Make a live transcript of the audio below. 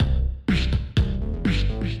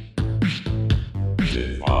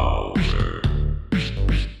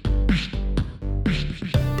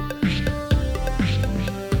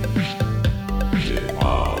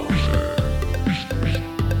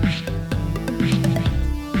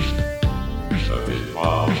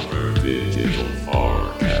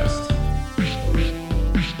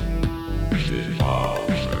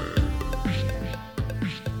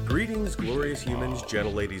Greetings, humans,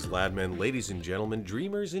 gentle ladies, ladmen, ladies and gentlemen,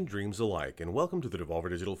 dreamers and dreams alike, and welcome to the Devolver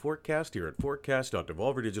Digital Forecast here at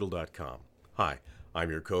forecast.devolverdigital.com. Hi,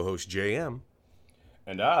 I'm your co-host, JM.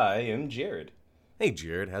 And I am Jared. Hey,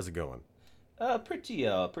 Jared, how's it going? Pretty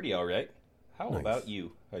all right. How Nice. about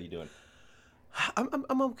you? How you doing?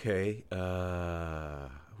 I'm okay.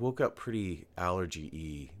 Woke up pretty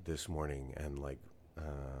allergy-y this morning and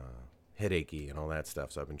headachy and all that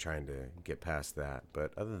stuff. So I've been trying to get past that.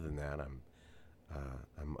 But other than that, I'm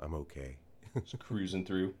okay. Just cruising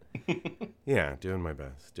through. Yeah, doing my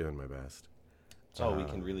best. Doing my best. That's all we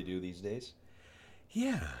can really do these days.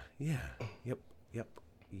 Yeah. Yep.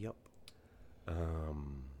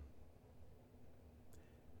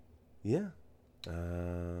 Yeah.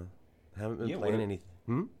 Haven't been Yeah, playing anything.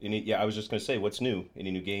 Hmm? I was just gonna say, what's new?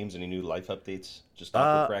 Any new games? Any new life updates? Just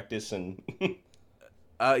opera practice and.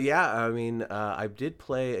 Yeah, I mean, I did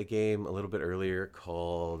play a game a little bit earlier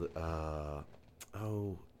called,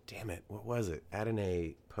 oh, damn it, what was it?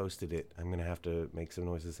 Adonai posted it. I'm going to have to make some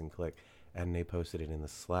noises and click. Adonai posted it in the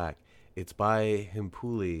Slack. It's by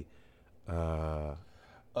Himpuli.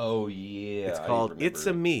 Oh yeah, It's I called remember It's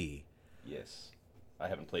a it. Me. Yes, I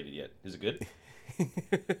haven't played it yet. Is it good?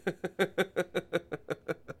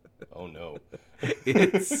 Oh no.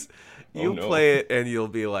 It's Oh you'll no. play it and you'll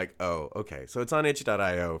be like, oh, okay. So it's on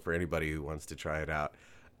itch.io for anybody who wants to try it out.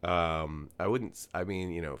 I wouldn't. I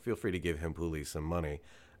mean, feel free to give Himpuli some money,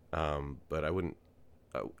 but I wouldn't.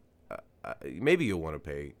 Uh, maybe you'll want to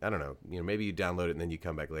pay. I don't know. Maybe you download it and then you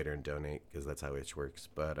come back later and donate because that's how itch works.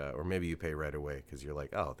 But or maybe you pay right away because you're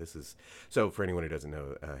like, oh, this is. So for anyone who doesn't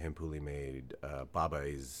know, Himpuli made Baba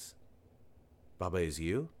is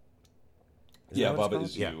You. Is Yeah, that what it's Baba called?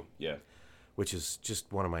 is Yeah. you. Yeah. Which is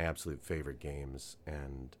just one of my absolute favorite games,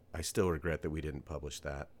 and I still regret that we didn't publish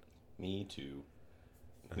that Me too.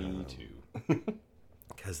 Me too.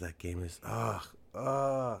 because that game is and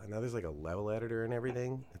now there's like a level editor and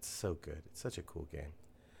everything. It's so good. It's such a cool game.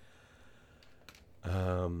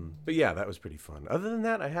 But yeah, that was pretty fun. Other than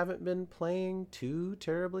that, I haven't been playing too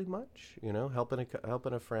terribly much.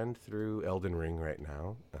 Helping a friend through Elden Ring right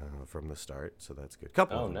now from the start, so that's good.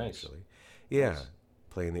 Couple Oh, of them nice. actually. Yeah, Nice.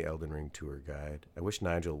 playing the Elden Ring tour guide. I wish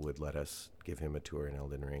Nigel would let us give him a tour in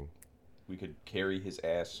Elden Ring. We could carry his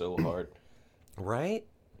ass so hard. Right?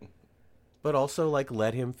 But also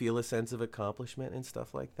let him feel a sense of accomplishment and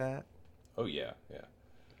stuff like that. Oh yeah, yeah.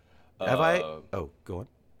 Have I? Uh, Oh, go on.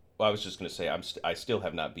 Well, I was just gonna say I still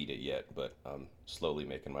have not beat it yet, but I'm slowly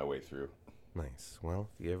making my way through. Nice. Well,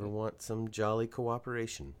 if you ever want some jolly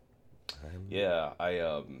cooperation, Yeah,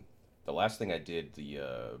 the last thing I did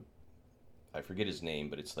I forget his name,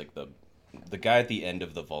 but it's like the guy at the end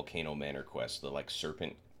of the Volcano Manor quest, the like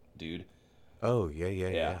serpent dude. Oh, yeah,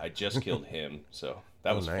 Yeah, I just killed him, so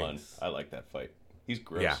that Oh, was fun. nice. I like that fight. He's Yeah.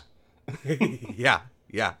 gross. Yeah.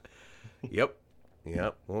 Yep.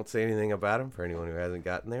 Won't say anything about him for anyone who hasn't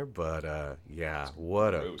gotten there, but yeah,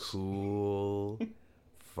 what a gross. cool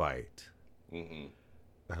fight. Hmm.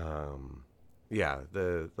 Yeah,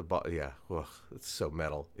 yeah, ugh, it's so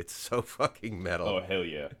metal. It's so fucking metal. Oh hell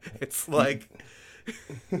yeah. It's like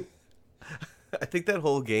I think that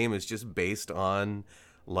whole game is just based on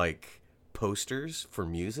like posters for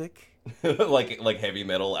music. like heavy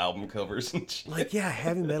metal album covers and shit. Like yeah,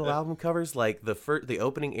 heavy metal album covers. Like the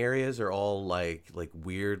opening areas are all like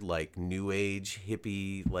weird like new age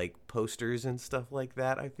hippie like posters and stuff like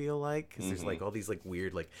that. I feel like because there's like all these like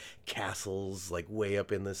weird like castles like way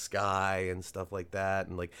up in the sky and stuff like that,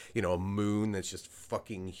 and like a moon that's just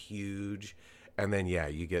fucking huge. And then yeah,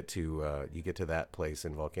 you get to that place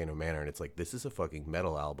in Volcano Manor, and it's like this is a fucking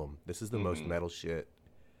metal album. This is the most metal shit.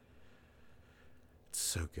 It's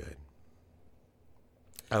so good.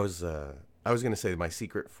 I was gonna say my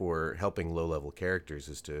secret for helping low level characters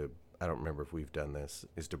is to I don't remember if we've done this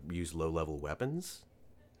is to use low level weapons.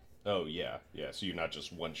 Oh yeah, yeah. So you're not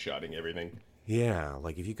just one shotting everything. Yeah,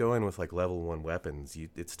 like if you go in with like level 1 weapons,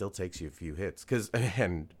 it still takes you a few hits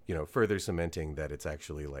and further cementing that it's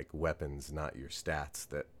actually like weapons, not your stats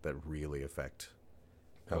that really affect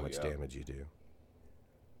how Oh, much yeah. damage you do.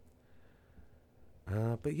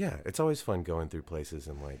 But yeah, it's always fun going through places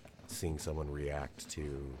and like seeing someone react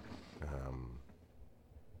to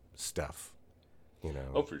stuff,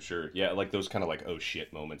 Oh for sure. Yeah, like those kind of like oh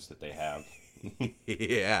shit moments that they have.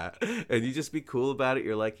 Yeah, and you just be cool about it.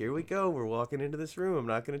 You're like, here we go. We're walking into this room. I'm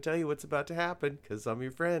not going to tell you what's about to happen because I'm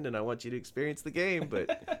your friend and I want you to experience the game.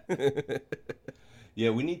 But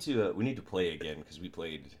Yeah, we need to play again because we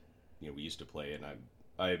played, we used to play, and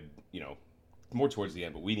I more towards the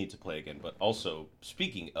end, but we need to play again. But also,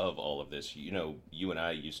 speaking of all of this, you and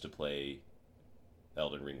I used to play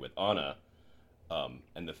Elden Ring with Anna.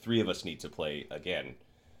 and the three of us need to play again,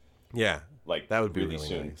 Yeah, like that would be really really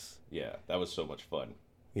soon. nice. Yeah, that was so much fun.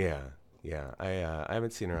 Yeah, yeah. I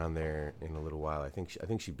haven't seen her on there in a little while. I think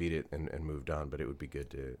she beat it and moved on, but it would be good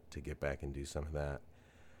to get back and do some of that.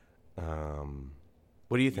 Um,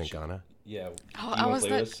 what do you We think, should. Anna? Yeah, Oh, do you want to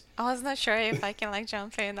play with us? I was not sure if I can like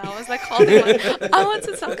jump in. I was like holding on. I want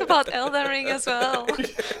to talk about Elden Ring as well.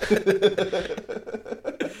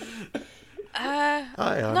 Uh,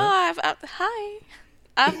 Hi, no, Anna. hi.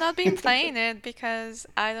 I've not been playing it because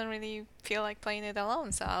I don't really feel like playing it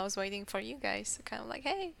alone. So I was waiting for you guys to kind of like,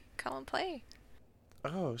 hey, come and play.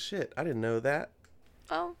 Oh shit, I didn't know that.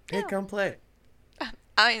 Oh, Hey, yeah. come play.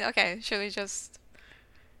 I mean, okay. Should we just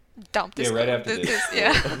dump Yeah, this? right after this.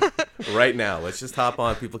 Yeah. Right now, let's just hop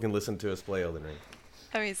on. People can listen to us play Elden Ring.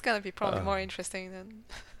 I mean, it's gonna be probably more Uh, interesting than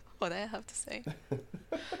what I have to say.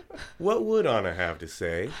 what would Anna have to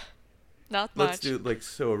say? Not Let's much. do like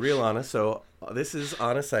so. A real Anna. So this is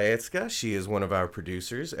Anna Sayetska. She is one of our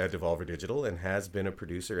producers at Devolver Digital and has been a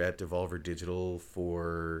producer at Devolver Digital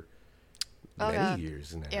for Oh, many God.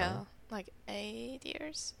 years now. Yeah, like 8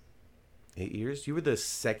 years. 8 years. You were the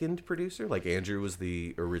second producer. Like Andrew was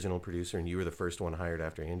the original producer, and you were the first one hired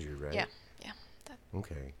after Andrew, right? Yeah, yeah. That,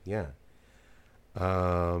 Okay. Yeah.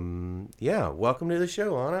 Yeah. Welcome to the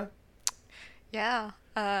show, Anna. yeah.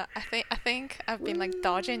 I think I've been like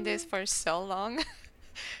dodging this for so long,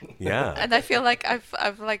 Yeah. and I feel like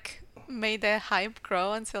I've like made the hype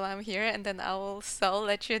grow until I'm here, and then I will so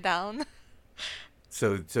let you down.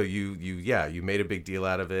 So you made a big deal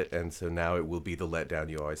out of it, and so now it will be the letdown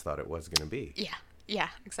you always thought it was going to be. Yeah, yeah,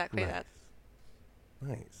 exactly Nice. that.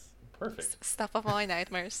 Nice. Perfect. Stuff of my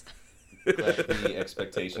nightmares. Glad the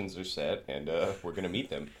expectations are set, and we're gonna meet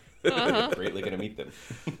them. Uh-huh. Greatly gonna meet them.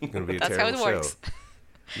 It's going to be a That's how terrible it works.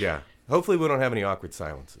 show. Yeah. Hopefully we don't have any awkward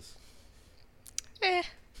silences. Eh.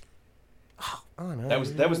 Oh no. That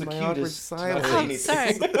was the my cue awkward to silence. say Oh, anything.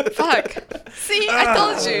 sorry. Fuck. See, I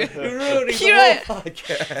told you. You're ruining Here the I- whole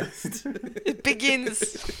podcast. It begins.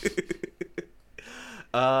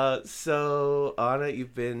 So Anna,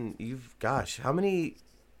 gosh, how many?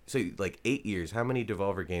 So like 8 years. How many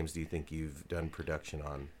Devolver games do you think you've done production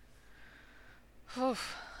on?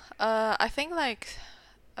 Oof. I think like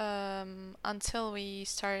until we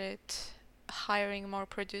started hiring more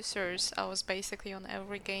producers, I was basically on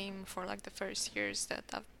every game for like the first years that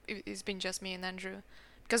it's been just me and Andrew,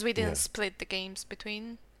 because we didn't Yeah. split the games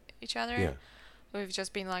between each other. Yeah. We've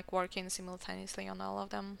just been like working simultaneously on all of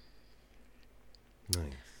them.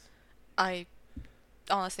 Nice. I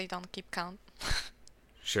honestly don't keep count.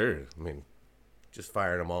 Sure. I mean, just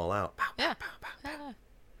firing them all out. Yeah. Yeah.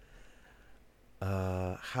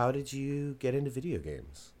 How did you get into video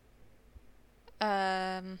games?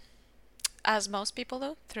 As most people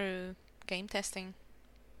do, through game testing.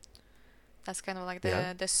 That's kind of like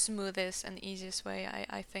Yeah. the smoothest and easiest way,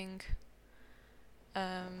 I think.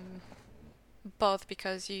 Both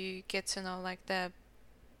because you get to know like the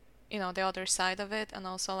other side of it, and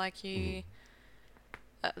also like you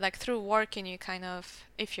like through working you kind of,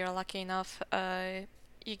 if you're lucky enough,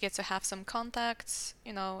 you get to have some contacts,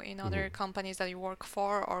 in other companies that you work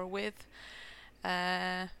for or with.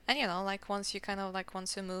 And like once you kind of like want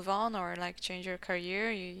to move on or like change your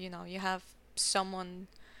career, you have someone,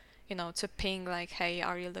 to ping like, hey,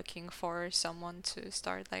 are you looking for someone to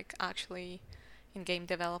start like actually in game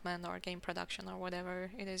development or game production or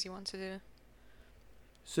whatever it is you want to do.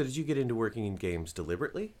 So did you get into working in games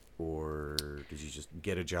deliberately, or did you just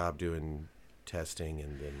get a job doing testing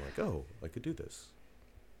and then like, oh, I could do this?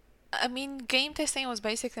 I mean, game testing was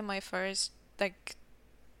basically my first like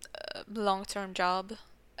long-term job,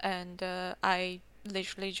 and I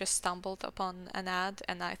literally just stumbled upon an ad,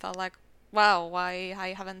 and I thought like, wow, why I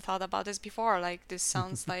haven't thought about this before? Like this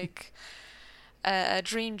sounds like a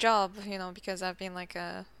dream job, because I've been like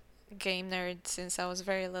a game nerd since I was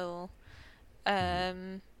very little.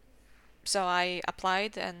 So I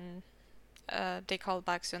applied, and they called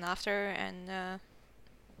back soon after, and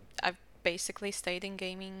I've basically stayed in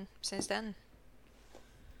gaming since then.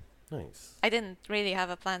 Nice. I didn't really have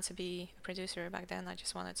a plan to be a producer back then. I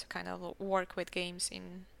just wanted to kind of work with games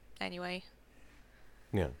in any way.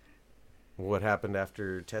 Yeah. What happened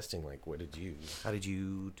after testing? Like, how did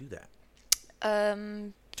you do that?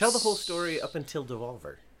 Tell the whole story up until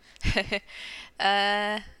Devolver.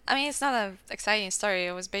 I mean, it's not an exciting story.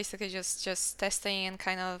 It was basically just testing and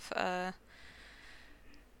kind of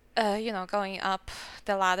going up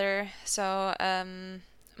the ladder. So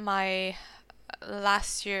my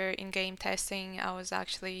last year in game testing, I was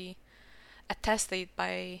actually a test lead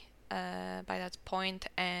by that point,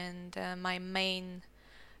 and my main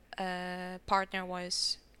partner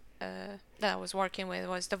was that I was working with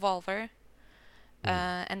was Devolver,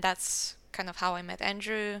 and that's kind of how I met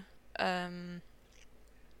Andrew. And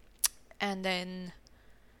then,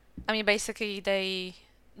 I mean, basically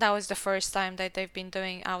that was the first time that they've been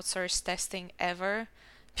doing outsourced testing ever,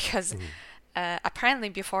 because apparently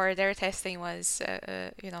before their testing was,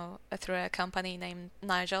 through a company named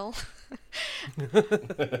Nigel.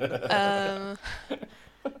 um,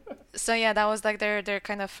 so yeah, that was like their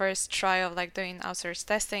kind of first try of like doing outsourced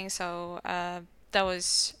testing. So that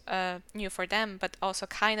was new for them, but also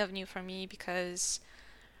kind of new for me because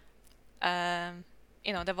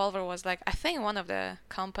Devolver was like, I think, one of the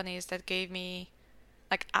companies that gave me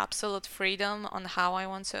like absolute freedom on how I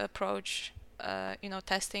want to approach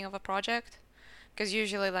testing of a project. Because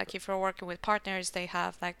usually, like, if you're working with partners, they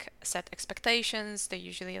have like set expectations. They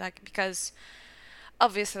usually, like, because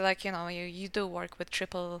obviously, like, you do work with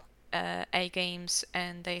triple A games,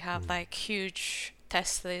 and they have like huge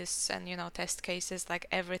test lists and test cases. Like,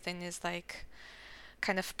 everything is like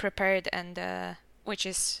kind of prepared, and which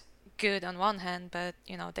is good on one hand, but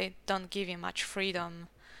they don't give you much freedom.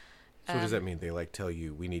 So what does that mean? They like tell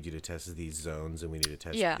you, we need you to test these zones and we need to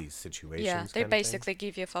test Yeah. these situations? Yeah, they kind of thing? basically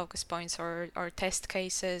give you focus points or test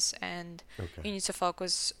cases, and Okay. you need to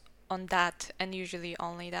focus on that, and usually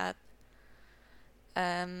only that.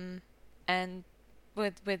 And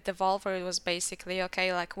with Devolver, it was basically,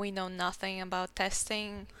 okay, like, we know nothing about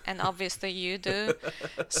testing, and obviously you do,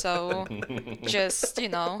 so just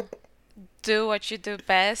do what you do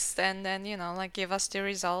best, and then like, give us the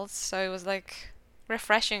results. So it was like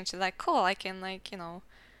refreshing to, like, cool, I can, like,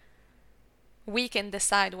 we can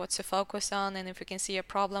decide what to focus on, and if we can see a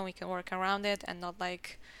problem, we can work around it, and not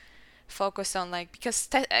like focus on, like, because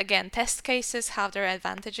again, test cases have their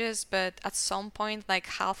advantages, but at some point, like,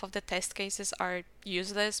 half of the test cases are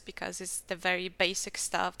useless because it's the very basic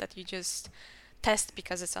stuff that you just test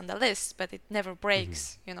because it's on the list, but it never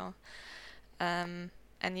breaks.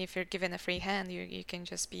 And if you're given a free hand, you can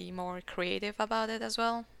just be more creative about it as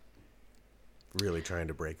well. Really trying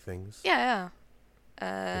to break things? Yeah.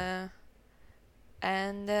 And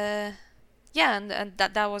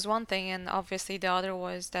that was one thing, and obviously the other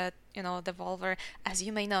was that Devolver, as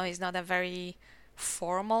you may know, is not a very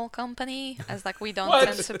formal company, as like we don't What?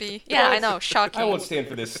 tend to be. Yeah, I know, shocking. I won't stand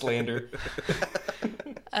for this slander.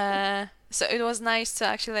 So it was nice to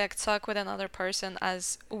actually, like, talk with another person, not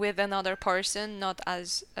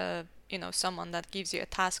as someone that gives you a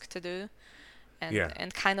task to do,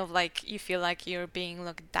 and kind of like you feel like you're being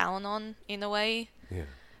looked down on in a way. Yeah.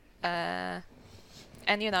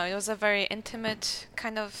 And it was a very intimate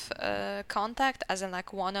kind of contact, as in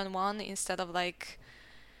like one-on-one, instead of like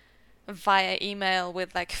via email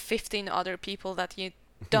with like 15 other people that you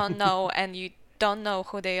don't know and you don't know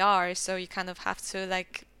who they are. So you kind of have to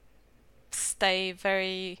like stay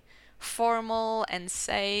very formal and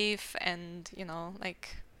safe, and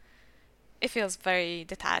like, it feels very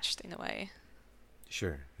detached in a way.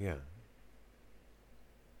 Sure, yeah.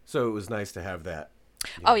 So it was nice to have that.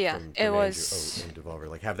 Oh yeah, from it was. Andrew, and Devolver,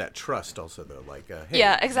 like, have that trust also, though, like, hey,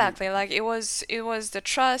 Yeah, exactly. Like, it was the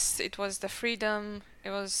trust, it was the freedom, it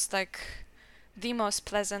was like the most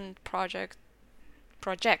pleasant projects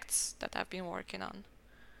that I've been working on.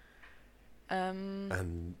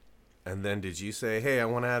 And then did you say, hey, I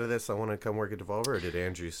want out of this, I want to come work at Devolver, or did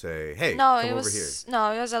Andrew say, hey, No, come it over here? was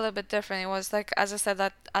no, it was a little bit different. It was like, as I said,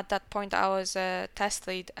 that at that point I was a test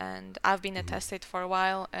lead, and I've been a test lead for a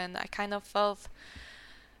while, and I kind of felt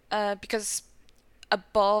because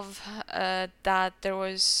above that there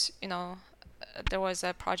was a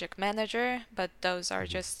project manager, but those are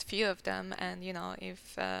just few of them, and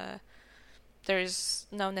if there's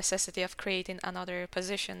no necessity of creating another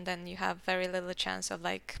position, then you have very little chance of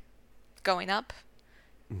like going up.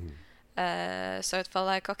 So it felt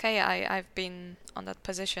like, okay, I've been on that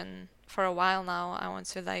position for a while now, I want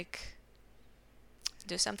to like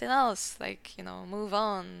do something else, like move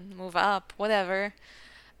on, move up, whatever.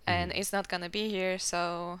 And it's not gonna be here,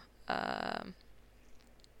 so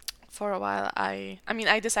for a while I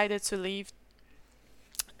decided to leave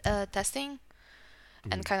testing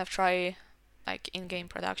and kind of try like in-game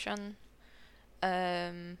production,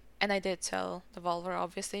 and I did tell Devolver,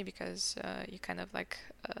 obviously, because you kind of like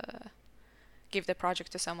give the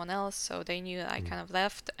project to someone else, so they knew I kind of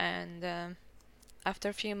left. And after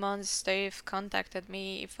a few months, they've contacted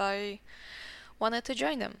me if I wanted to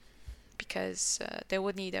join them, because they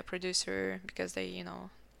would need a producer, because they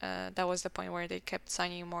that was the point where they kept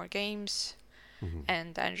signing more games,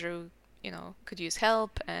 and Andrew could use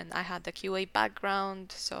help, and I had the QA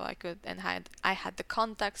background, so I could, and I had the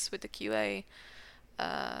contacts with the QA,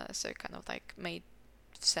 so it kind of like made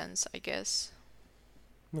sense, I guess.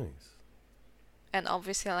 Nice. And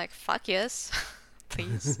obviously, like, fuck yes,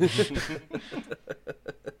 please.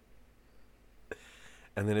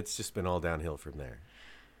 And then it's just been all downhill from there.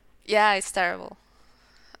 Yeah, it's terrible.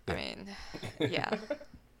 I Yeah. mean, yeah.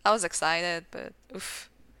 I was excited, but oof.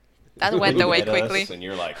 That went You away met us, quickly. and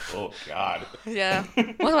you're like, oh god. Yeah.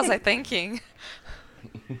 What was I thinking?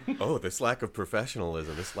 Oh, this lack of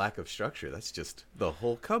professionalism, this lack of structure, that's just the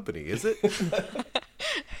whole company, is it?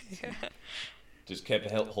 Just kept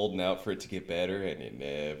holding out for it to get better, and it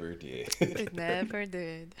never did. It never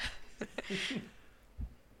did.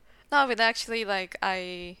 No, but actually, like,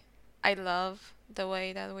 I love the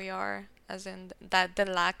way that we are, as in that the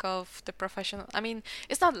lack of the professional. I mean,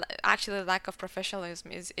 it's not actually the lack of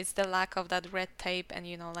professionalism. It's the lack of that red tape and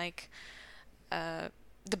like,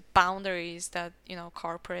 the boundaries that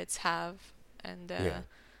corporates have, and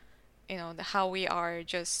Yeah. how we are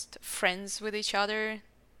just friends with each other,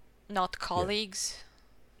 not colleagues.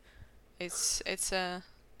 It's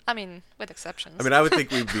I mean, with exceptions. I mean, I would think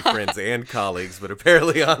we'd be friends and colleagues, but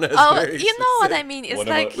apparently on us. Oh, very you know what I specific- mean? It's One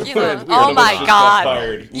of like, us- you know, one of oh us my just got God.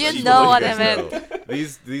 fired. You Just know to what let I you guys meant. know,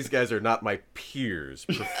 These guys are not my peers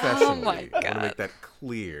professionally. my I want to God. make that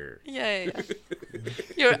clear. Yeah, yeah.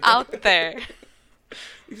 You're out there.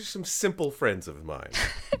 These are some simple friends of mine.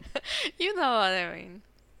 You know what I mean.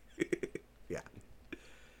 Yeah.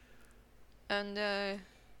 And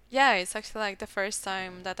yeah, it's actually like the first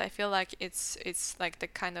time that I feel like it's like the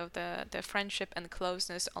kind of the friendship and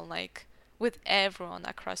closeness on like with everyone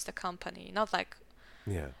across the company. Not like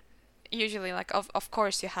Yeah. usually like of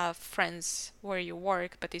course you have friends where you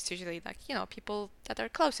work, but it's usually like, people that are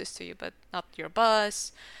closest to you, but not your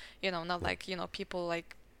boss, not like, people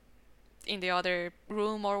like in the other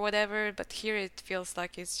room or whatever. But here it feels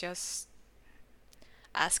like it's just,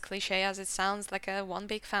 as cliche as it sounds, like a one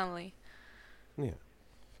big family. Yeah.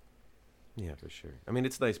 Yeah, for sure. I mean,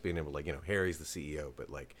 it's nice being able to, like, Harry's the CEO, but,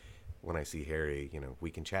 like, when I see Harry, we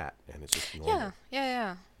can chat, and it's just normal.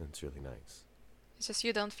 Yeah. And it's really nice. It's just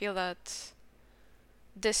you don't feel that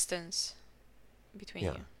distance between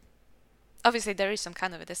Yeah. you. Obviously, there is some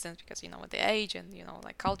kind of a distance because, with the age and,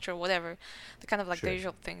 like culture, whatever, the kind of like Sure. the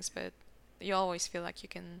usual things, but you always feel like you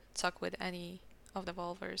can talk with any of the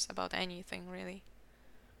Volvers about anything, really.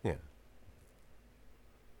 Yeah.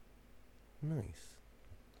 Nice.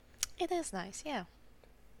 It is nice, yeah.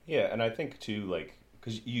 Yeah, and I think too, like,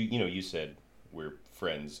 because you said we're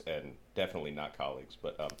friends and definitely not colleagues,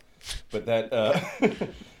 but that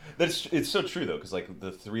it's so true though, because like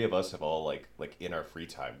the three of us have all like in our free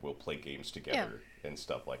time we'll play games together and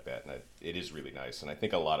stuff like that, and it is really nice. And I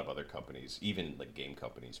think a lot of other companies, even like game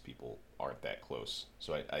companies, people aren't that close.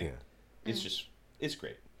 So I Yeah. it's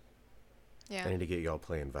great. Yeah. I need to get y'all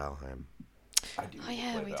playing Valheim. I do Oh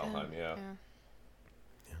yeah, play we Valheim, do. yeah.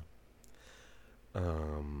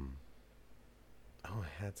 Oh,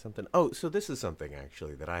 I had something. Oh, so this is something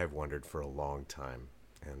actually that I have wondered for a long time,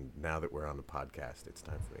 and now that we're on the podcast, it's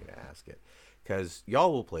time for me to ask it, because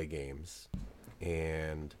y'all will play games,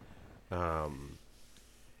 and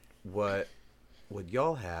what would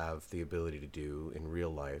y'all have the ability to do in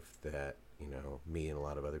real life that me and a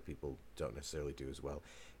lot of other people don't necessarily do as well,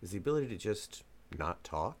 is the ability to just not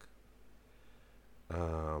talk,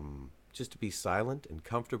 just to be silent and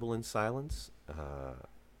comfortable in silence,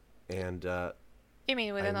 and You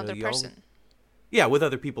mean with I know another y'all- person? yeah, with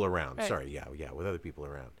other people around. Right. Sorry, yeah, with other people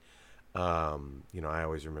around. I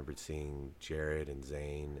always remembered seeing Jared and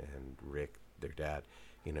Zane and Rick, their dad,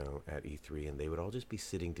 at E3, and they would all just be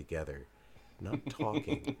sitting together, not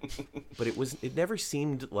talking. But it never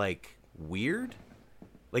seemed like weird.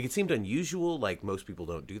 Like it seemed unusual, like most people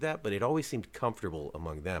don't do that, but it always seemed comfortable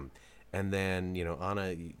among them. And then,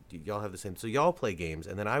 Anna, y'all have the same. So y'all play games,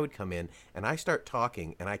 and then I would come in, and I start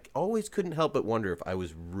talking, and I always couldn't help but wonder if I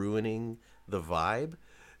was ruining the vibe.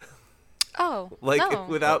 Oh, Like, no.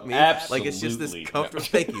 without me. Like, it's just this Absolutely. comfortable...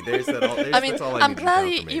 Thank you. There's that all, there's, I mean, that's all I I'm needed glad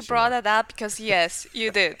you confirmation brought of. that up because, yes,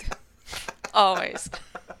 you did. Always.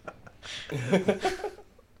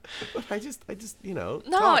 I just No,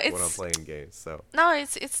 talk when I'm it's- playing games, so... No,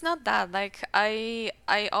 it's not that. Like, I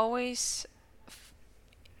always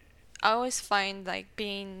find like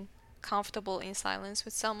being comfortable in silence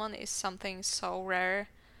with someone is something so rare,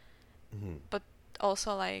 but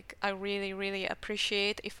also like I really really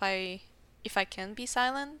appreciate if I can be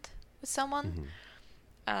silent with someone.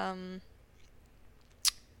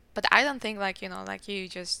 But I don't think like like you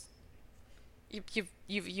just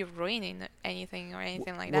you've ruining anything or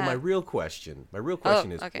anything like Well, that. my real question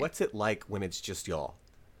is, okay. what's it like when it's just y'all?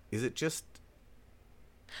 Is it just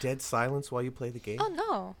dead silence while you play the game? Oh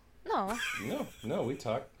no, No, we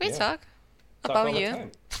talk. we yeah. talk Talk about all the you.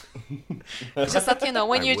 time. It's just that, you know,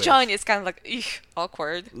 when I you wish. join, it's kind of like, eek,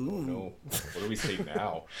 awkward. Oh no, what do we say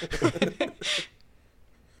now?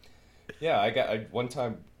 Yeah, one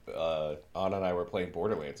time Anna and I were playing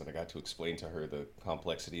Borderlands, and I got to explain to her the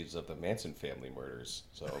complexities of the Manson family murders.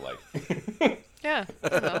 So like, Yeah, you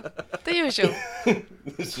know, the usual.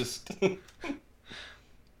 it's just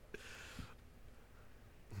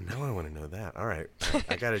Now I want to know that. All right.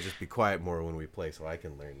 I got to just be quiet more when we play so I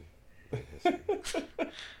can learn history.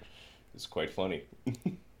 it's quite funny.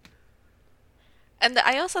 And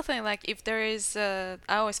I also think like if there is I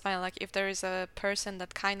always find like if there is a person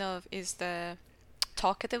that kind of is the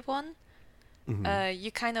talkative one,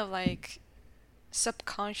 you kind of like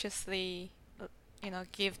subconsciously, you know,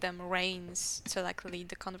 give them reins to like lead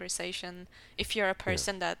the conversation. If you're a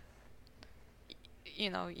person that, you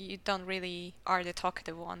know, you don't really are the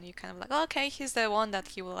talkative one, you kind of like, okay, he's the one that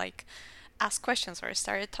he will like ask questions or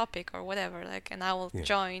start a topic or whatever, like, and I will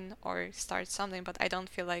join or start something, but I don't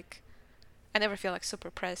feel like, I never feel like super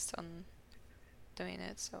pressed on doing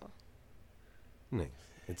it, so. Nice.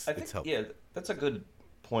 It's helpful. Yeah, that's a good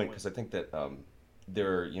point because I think that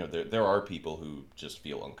there are people who just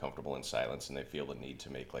feel uncomfortable in silence and they feel the need to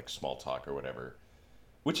make like small talk or whatever,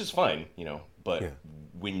 which is fine, you know. But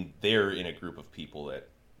when they're in a group of people that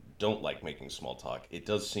don't like making small talk, it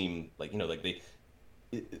does seem like, you know, like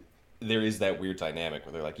there is that weird dynamic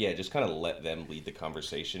where they're like, yeah, just kind of let them lead the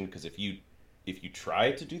conversation, because if you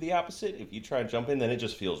try to do the opposite, if you try to jump in, then it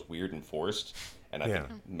just feels weird and forced, and I think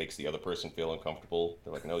it makes the other person feel uncomfortable.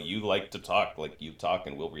 They're like, no, you like to talk, like you talk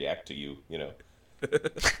and we'll react to you, you know.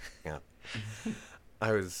 Yeah.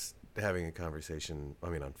 I was having a conversation, I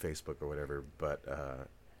mean, on Facebook or whatever, but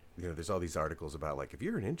you know, there's all these articles about like if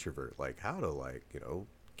you're an introvert, like how to like, you know,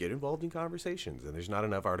 get involved in conversations, and there's not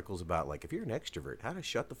enough articles about like if you're an extrovert, how to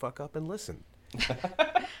shut the fuck up and listen. Do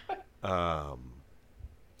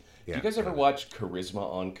you guys ever watch Charisma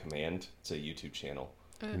on Command? It's a YouTube channel.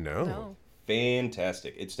 No.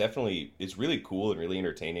 Fantastic. It's really cool and really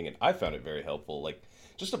entertaining, and I found it very helpful. Like,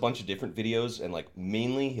 just a bunch of different videos, and like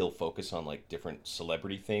mainly he'll focus on like different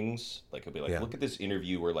celebrity things. Like he'll be like, look at this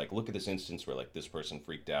interview, or like look at this instance where like this person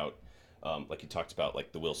freaked out. Like he talked about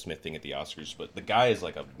like the Will Smith thing at the Oscars, but the guy is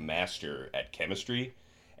like a master at chemistry,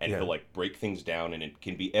 and he'll like break things down, and it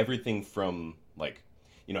can be everything from like,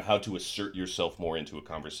 you know, how to assert yourself more into a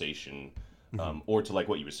conversation, or to like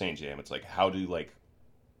what you were saying, Jam. It's like how to like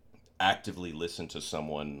actively listen to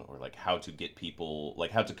someone, or like how to get people,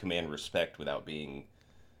 like how to command respect without being,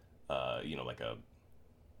 you know, like a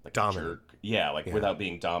dominant. jerk. Yeah, like without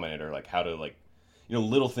being dominant, or like how to like, you know,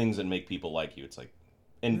 little things that make people like you. It's like,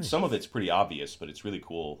 and some of it's pretty obvious, but it's really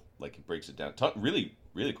cool. Like he breaks it down. Really,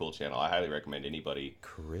 really cool channel. I highly recommend anybody.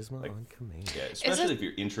 Charisma on Command. Yeah, especially if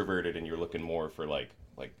you're introverted and you're looking more for like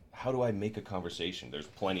how do I make a conversation? There's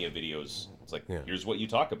plenty of videos. It's like, here's what you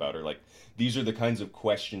talk about, or like these are the kinds of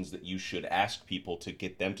questions that you should ask people to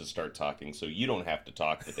get them to start talking, so you don't have to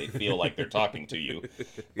talk, but they feel like they're talking to you.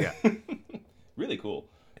 Yeah. Really cool.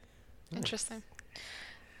 Interesting.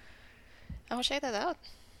 I will check that out.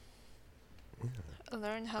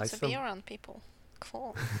 Learn how to be around people.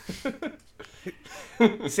 Cool.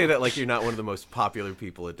 You say that like you're not one of the most popular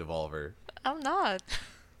people at Devolver. I'm not.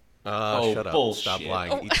 Shut up. Bullshit. Stop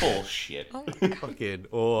lying. Bullshit. Fucking,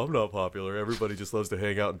 I'm not popular. Everybody just loves to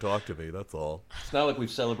hang out and talk to me. That's all. It's not like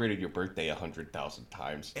we've celebrated your birthday 100,000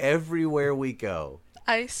 times. Everywhere we go.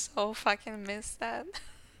 I so fucking miss that.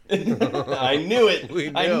 I knew it.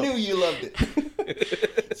 We I knew. knew you loved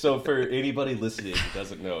it. So for anybody listening who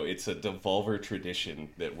doesn't know, it's a Devolver tradition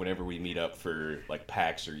that whenever we meet up for like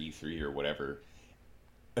PAX or E3 or whatever,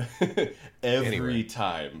 every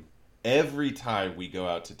time we go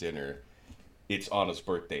out to dinner, it's Anna's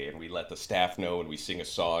birthday, and we let the staff know, and we sing a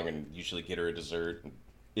song, and usually get her a dessert.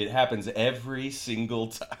 It happens every single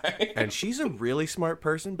time. And she's a really smart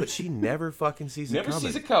person, but she never fucking sees it Never coming.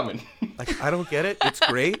 sees it coming. Like, I don't get it. It's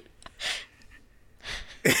great.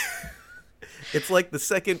 It's like the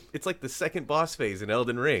second boss phase in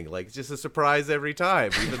Elden Ring. Like, it's just a surprise every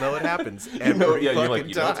time, even though it happens every you're fucking like,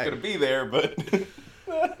 you know time. it's gonna be there, but I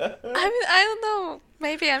mean, I don't know.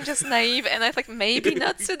 Maybe I'm just naive, and I think maybe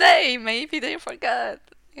not today. Maybe they forgot.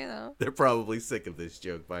 You know. They're probably sick of this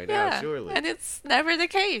joke by now, surely. And it's never the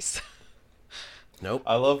case. Nope.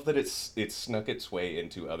 I love that it's snuck its way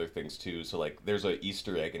into other things too. So like, there's a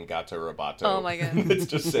Easter egg in Gata Roboto. Oh my god! That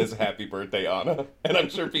just says "Happy Birthday, Anna," and I'm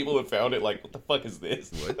sure people have found it like, "What the fuck is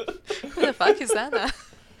this?" What? Who the fuck is that?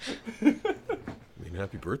 I mean,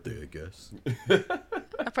 happy birthday, I guess.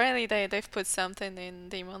 Apparently, they've put something in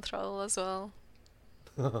Demon Throttle as well.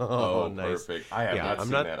 Oh, nice. Perfect. I have not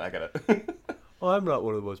seen that. I gotta. Oh, I'm not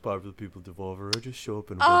one of the most popular people at Devolver. I just show up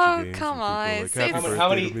in a Oh, bunch of games. come and people on, are like, it's- happy it's- How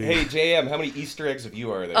birthday many? to me. Hey, JM, how many Easter eggs of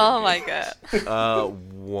you are there? Oh my god.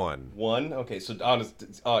 One. One? Okay, so Anna's,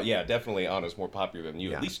 yeah, definitely Anna's more popular than you.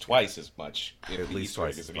 Yeah. At least twice as much. if At the least Easter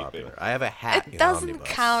twice egg as is anything. popular. I have a hat It in doesn't Omnibus.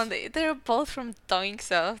 count. They're both from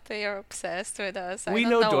Doinksoft. They are obsessed with us. I We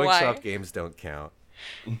don't know know why. Doinksoft games don't count.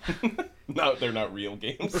 No, they're not real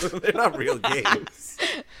games. They're not real games.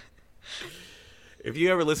 If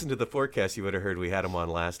you ever listened to the forecast, you would have heard we had them on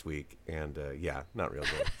last week. And yeah, not real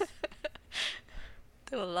games.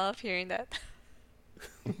 They will love hearing that.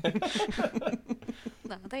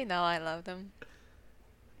 No, they know I love them.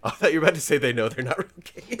 I thought you were about to say they know they're not real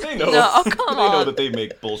games. They know. No, oh, come They know on. that they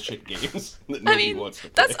make bullshit games that I nobody mean, wants to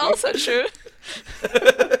play. that's also true.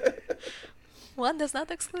 One does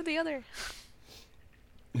not exclude the other.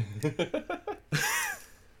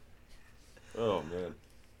 Oh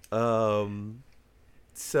man.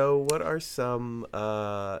 So what are some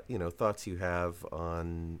thoughts you have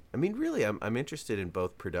on? I mean, really, I'm interested in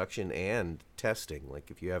both production and testing. Like,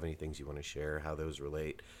 if you have any things you want to share, how those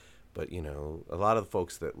relate. But a lot of the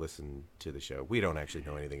folks that listen to the show, we don't actually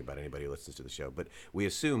know anything about anybody who listens to the show. But we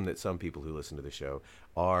assume that some people who listen to the show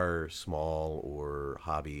are small or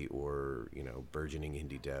hobby or burgeoning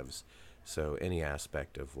indie devs. So any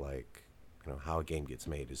aspect of how a game gets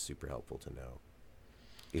made is super helpful to know,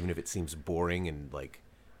 even if it seems boring and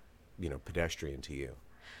pedestrian to you.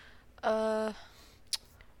 I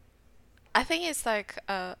think it's like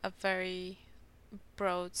a very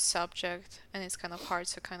broad subject, and it's kind of hard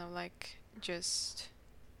to kind of just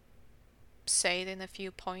say it in a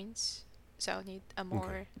few points. So I need a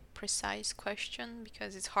more precise question,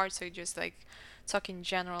 because it's hard to just talk in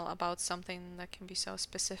general about something that can be so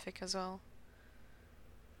specific as well.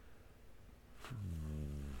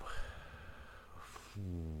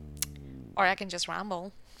 Or I can just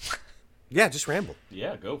ramble. Yeah, just ramble.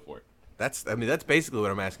 Yeah, go for it. That's basically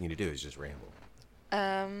what I'm asking you to do, is just ramble.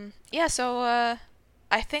 Yeah, so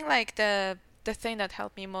I think the thing that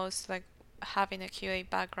helped me most, having a QA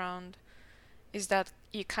background, is that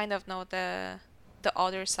you kind of know the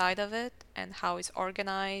other side of it and how it's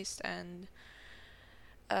organized, and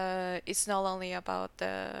it's not only about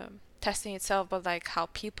the testing itself, but how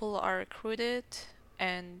people are recruited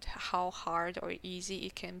and how hard or easy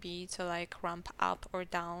it can be to ramp up or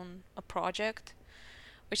down a project,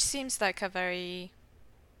 which seems like a very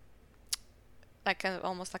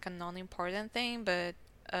almost like a non-important thing, but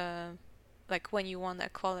when you want a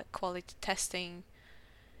quality testing,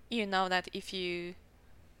 that if you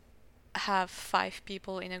have 5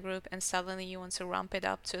 people in a group and suddenly you want to ramp it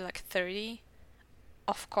up to 30,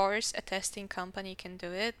 of course a testing company can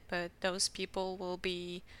do it, but those people will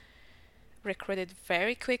be recruited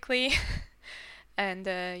very quickly and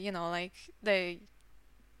they they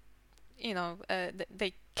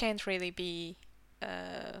can't really be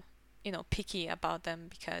picky about them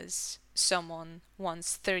because someone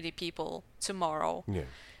wants 30 people tomorrow. Yeah.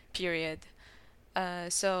 Period.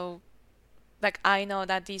 So I know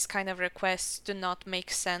that these kind of requests do not make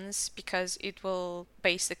sense, because it will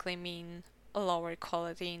basically mean a lower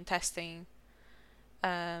quality in testing.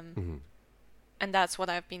 And that's what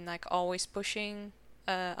I've been always pushing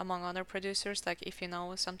among other producers. If you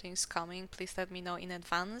know something's coming, please let me know in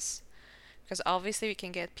advance, because obviously we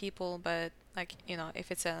can get people, but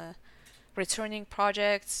if it's a returning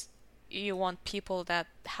project, you want people that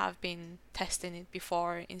have been testing it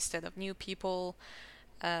before instead of new people.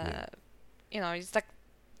 It's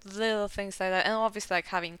little things like that, and obviously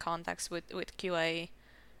having contacts with QA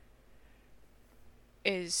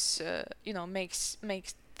is makes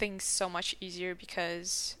things so much easier,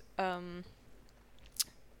 because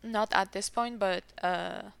not at this point, but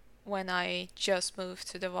when I just moved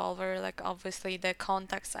to Devolver, obviously the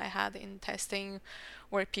contacts I had in testing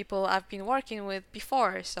were people I've been working with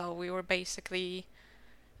before, so we were basically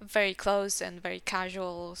very close and very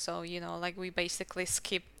casual. So we basically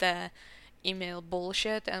skipped the email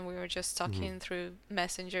bullshit, and we were just talking through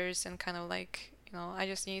messengers, and kind of I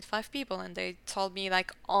just need 5 people, and they told me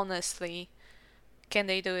honestly, can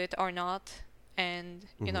they do it or not? And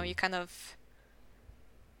you kind of,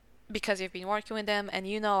 because you've been working with them and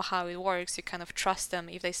you know how it works, you kind of trust them.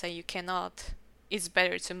 If they say you cannot, it's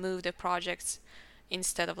better to move the projects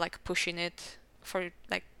instead of pushing it for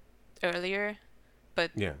earlier,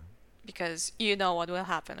 but Yeah. because you know what will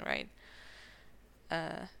happen, right?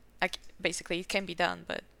 Basically it can be done,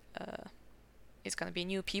 but it's gonna be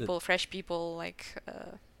new people, fresh people,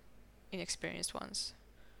 inexperienced ones.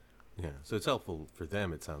 Yeah. So it's helpful for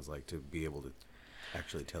them, it sounds like, to be able to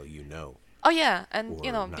actually tell no. Oh yeah, and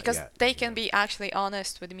Or not because yet, they can be actually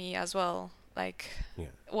honest with me as well. like Yeah.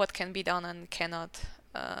 what can be done and cannot,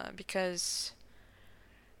 because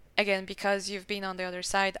again, because you've been on the other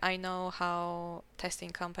side, I know how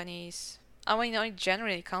testing companies, I mean,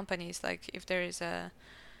 generally companies, like if there is a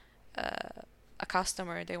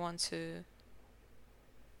customer, they want to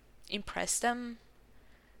impress them,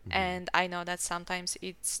 and I know that sometimes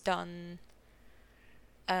it's done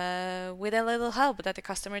with a little help that the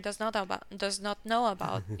customer does not know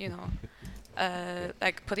about,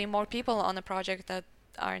 like putting more people on a project that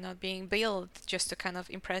are not being built just to kind of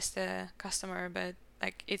impress the customer, but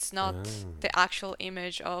like it's not the actual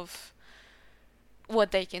image of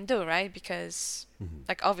what they can do, right? Because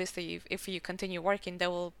like obviously if you continue working, they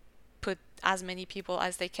will put as many people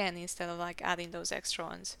as they can instead of like adding those extra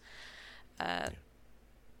ones. And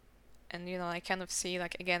I kind of see,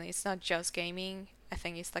 like, again, it's not just gaming. I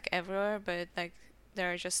think it's like everywhere, but like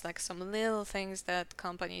there are just like some little things that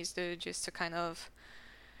companies do just to kind of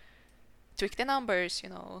tweak the numbers,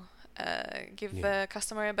 give the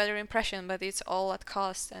customer a better impression, but it's all at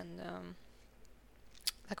cost. And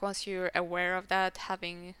like once you're aware of that,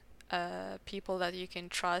 having people that you can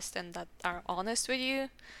trust and that are honest with you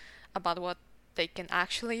about what they can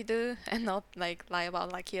actually do, and not like lie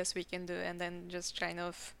about like, yes, we can do, and then just kind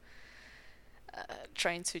of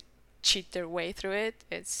trying to cheat their way through it.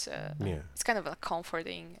 It's kind of like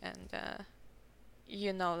comforting, and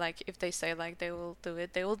like if they say like they will do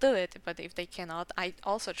it, they will do it. But if they cannot, I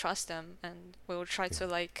also trust them, and we will try to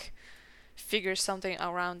like figure something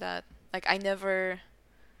around that. Like I'm never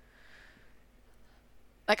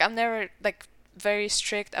like very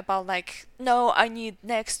strict about like, no, I need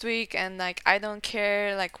next week, and like I don't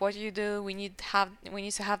care like what you do, we need to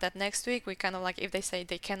have that next week. We kind of like, if they say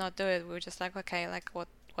they cannot do it, we're just like, okay, like what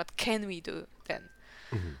can we do then?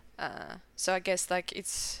 So I guess like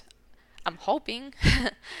I'm hoping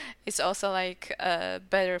it's also like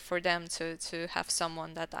better for them to have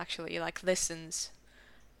someone that actually like listens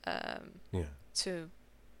to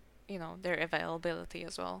their availability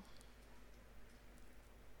as well.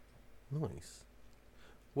 Nice.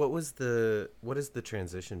 What has the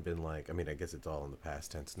transition been like? I mean, I guess it's all in the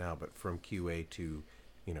past tense now, but from QA to,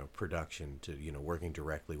 production to, working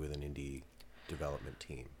directly with an indie development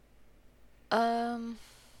team. I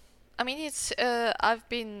mean, it's I've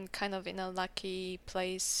been kind of in a lucky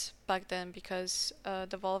place back then, because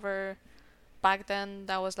Devolver back then,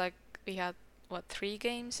 that was like, we had 3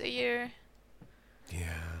 games a year.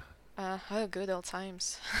 Yeah. Oh, good old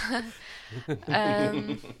times.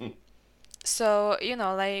 um, So,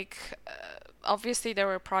 like, obviously there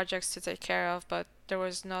were projects to take care of, but there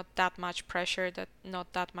was not that much pressure,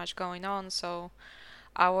 not that much going on. So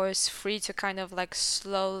I was free to kind of like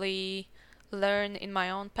slowly learn in my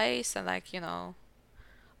own pace, and like,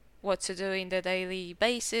 what to do in the daily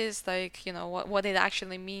basis, like, what it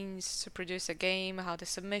actually means to produce a game, how the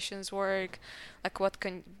submissions work, like what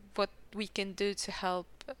we can do to help,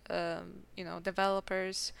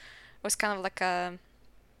 developers. It was kind of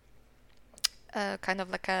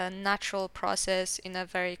like a natural process in a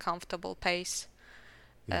very comfortable pace.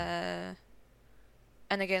 And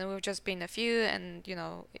again, we've just been a few, and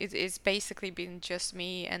it's basically been just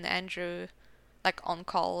me and Andrew, like on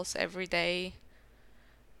calls every day,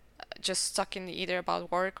 just talking either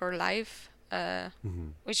about work or life,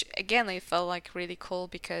 which again, I felt like really cool,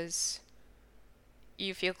 because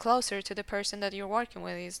you feel closer to the person that you're working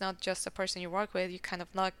with. It's not just a person you work with, you kind of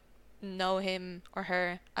not know him or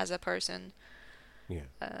her as a person.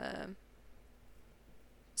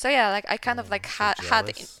 So yeah, like I kind of like had.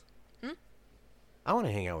 I want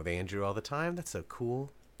to hang out with Andrew all the time. That's so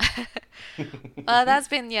cool. That's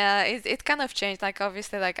been, it kind of changed. Like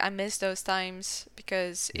obviously, like I miss those times,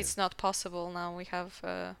 because it's not possible now. We have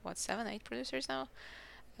 7, 8 producers now,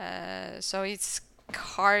 so it's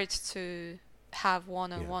hard to have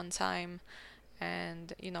one-on-one time.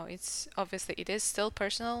 And it's obviously, it is still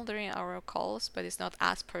personal during our calls, but it's not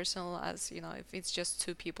as personal as if it's just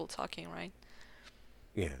 2 people talking, right?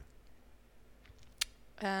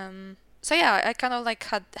 So yeah, I kind of like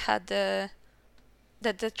had the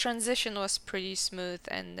transition was pretty smooth,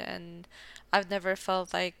 and I've never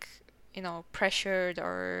felt like pressured,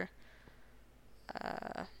 or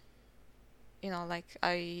like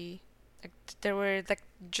there were like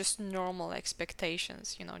just normal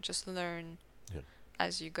expectations, just learn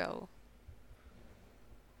as you go.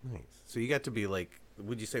 Nice. So you got to be like,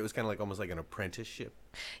 would you say it was kind of like almost like an apprenticeship?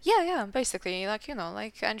 Yeah, basically, like,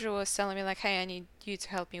 like Andrew was telling me like, hey, I need you to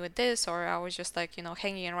help me with this, or I was just like,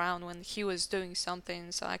 hanging around when he was doing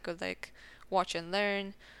something, so I could like watch and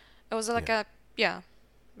learn. It was like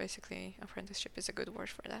basically apprenticeship is a good word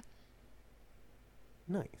for that.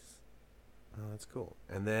 Nice. Oh, that's cool.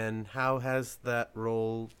 And then how has that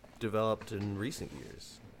role developed in recent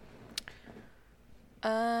years?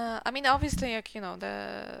 I mean, obviously, like,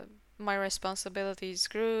 the my responsibilities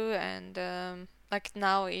grew, and like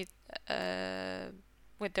now uh,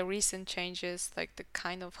 with the recent changes, like the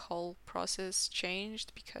kind of whole process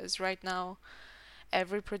changed because right now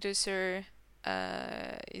every producer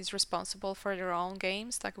is responsible for their own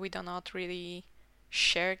games. Like we do not really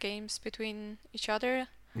share games between each other.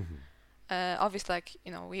 Hmm. Obviously, like,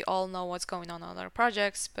 we all know what's going on our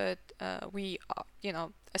projects, but a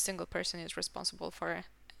single person is responsible for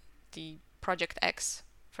the project X,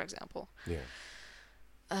 for example. Yeah.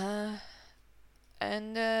 Uh,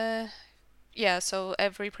 and yeah, so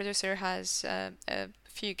every producer has a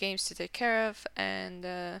few games to take care of, and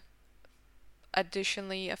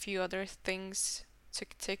additionally a few other things to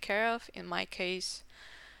take care of. In my case,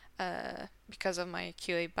 because of my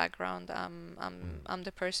QA background, Mm. I'm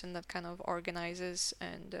the person that kind of organizes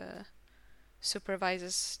and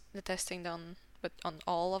supervises the testing done, but on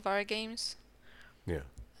all of our games, Yeah.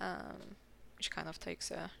 um, which kind of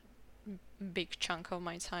takes a big chunk of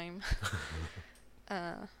my time.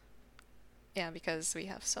 uh, yeah, because we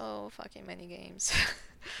have so fucking many games.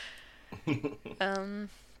 um,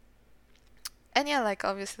 and yeah, like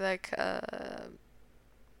obviously, like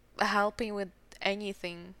helping with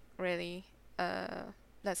anything really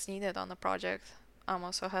that's needed on the project. I'm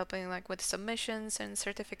also helping like with submissions and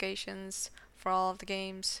certifications for all of the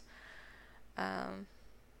games. Um,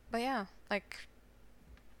 but yeah, like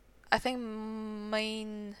I think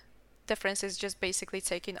main difference is just basically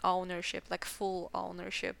taking ownership, like full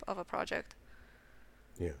ownership of a project.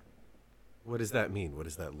 Yeah. What does that mean? What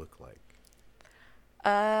does that look like?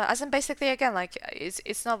 As in basically again, like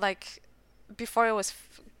it's not like before it was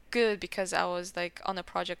good because I was like on a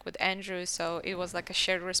project with Andrew, so it was like a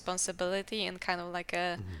shared responsibility and kind of like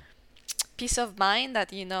a Hmm. peace of mind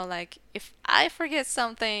that like if I forget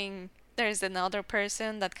something, there's another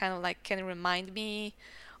person that kind of like can remind me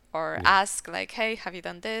or Yeah. ask like, hey, have you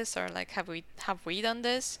done this, or like have we done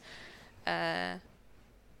this? Uh,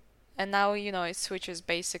 and now it switches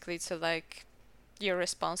basically to like you're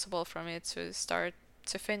responsible from it to start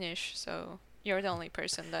to finish, so you're the only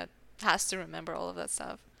person that has to remember all of that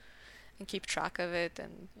stuff and keep track of it,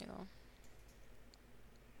 and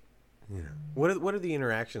Yeah. What are the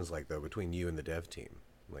interactions like though between you and the dev team?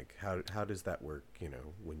 Like how does that work,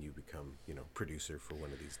 when you become, producer for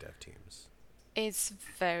one of these dev teams? it's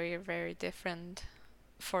very, very different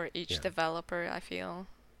for each Yeah. developer, I feel.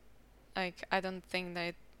 Like I don't think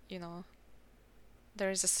that, you know,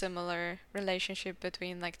 there's a similar relationship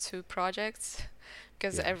between like two projects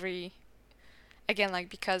because Yeah. again, like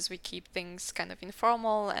because we keep things kind of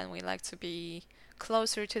informal and we like to be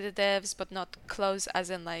closer to the devs, but not close as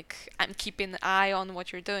in like I'm keeping an eye on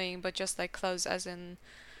what you're doing, but just like close as in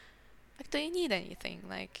like, do you need anything?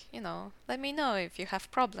 Like, let me know if you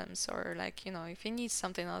have problems, or like, if you need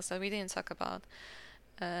something else that we didn't talk about.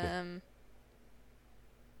 Yeah. Um,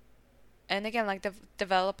 and again, like the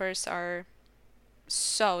developers are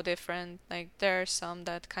so different. Like there are some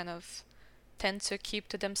that kind of tend to keep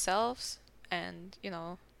to themselves and,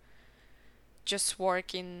 just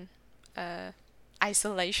work in uh,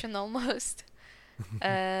 isolation almost.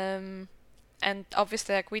 Um, and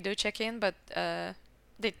obviously, like we do check in, but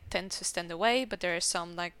they tend to stand away. But there are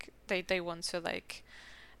some like they want to like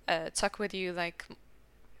talk with you like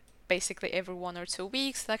basically every 1 or 2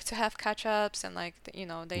 weeks, like to have catch ups, and like they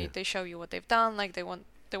Yeah. they show you what they've done. Like they want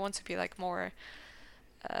to be like more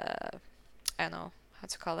uh, I don't know how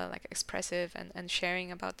to call it, like expressive and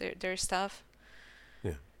sharing about their stuff.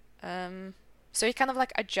 Yeah. Um, so you kind of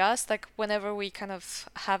like adjust, like whenever we kind of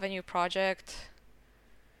have a new project,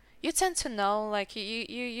 you tend to know, like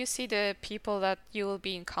you see the people that you will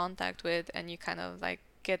be in contact with, and you kind of like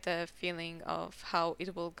get a feeling of how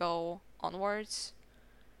it will go onwards.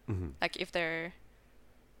 Hmm. Like if they're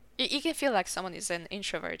you can feel like someone is an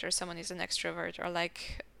introvert or someone is an extrovert, or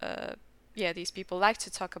like yeah, these people like to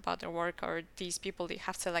talk about their work, or these people they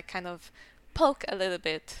have to like kind of poke a little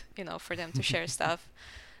bit, for them to share stuff.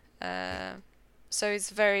 uh, so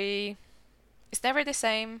it's never the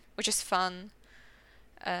same, which is fun.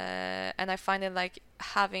 And I find it like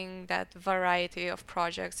having that variety of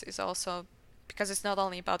projects is also because it's not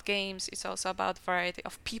only about games, it's also about variety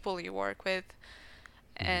of people you work with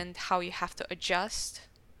Hmm. and how you have to adjust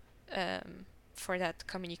um, for that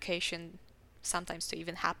communication sometimes to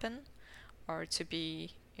even happen, or to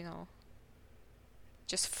be,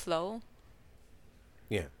 just flow.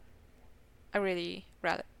 Yeah. I really,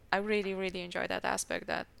 I really, really enjoy that aspect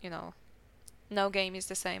that, no game is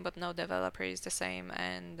the same, but no developer is the same,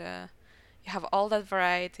 and you have all that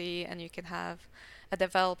variety, and you can have a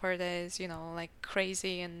developer that is, like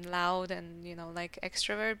crazy and loud and, like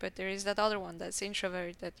extrovert, but there is that other one that's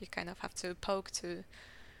introvert that you kind of have to poke to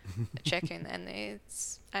check in, and I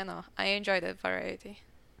don't know, I enjoy that variety.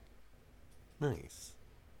 Nice.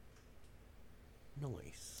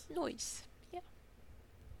 Nice. Noise. Yeah.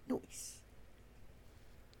 Nice.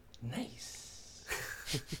 Nice.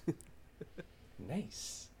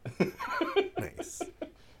 Nice. Nice.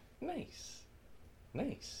 Nice.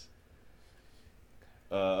 Nice.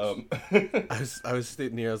 I was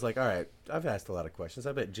sitting here. I was like, all right, I've asked a lot of questions.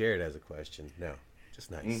 I bet Jared has a question. No,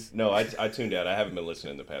 just nice. No, I tuned out. I haven't been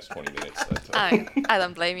listening the past 20 minutes. I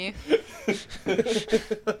don't blame you.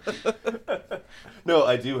 No,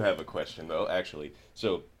 I do have a question though, actually.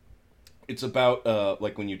 So it's about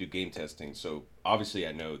like when you do game testing. So obviously,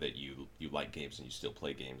 I know that you like games and you still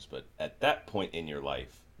play games. But at that point in your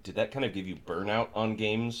life, did that kind of give you burnout on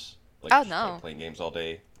games? Like Oh, just no. like playing games all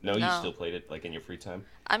day? No, you No. still played it like in your free time?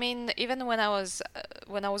 I mean, even when I was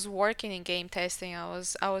working in game testing, I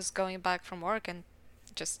was going back from work and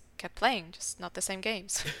just kept playing, just not the same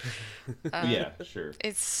games. Yeah, sure.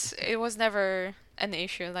 It was never an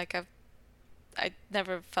issue. Like I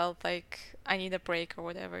never felt like I need a break or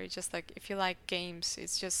whatever. It's just like if you like games,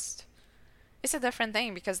 it's a different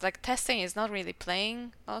thing, because like testing is not really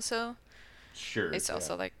playing also. Sure. It's yeah.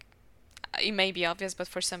 also like, it may be obvious, but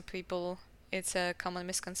for some people it's a common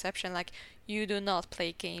misconception, like you do not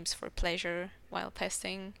play games for pleasure while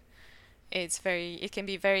testing. It can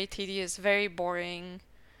be very tedious, very boring,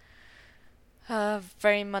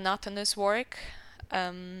 very monotonous work.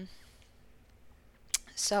 um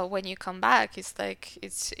so when you come back, it's like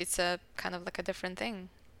it's a kind of like a different thing.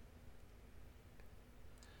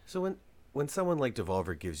 So when someone like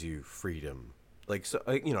Devolver gives you freedom, like so,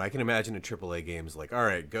 I can imagine in AAA games like, all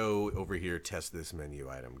right, go over here, test this menu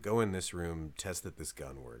item, go in this room, test that this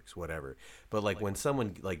gun works, whatever. But like when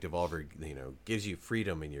someone like Devolver, gives you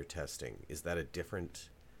freedom in your testing, is that a different?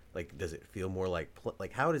 Like, does it feel more like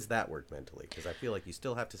like how does that work mentally? Because I feel like you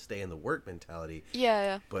still have to stay in the work mentality, Yeah,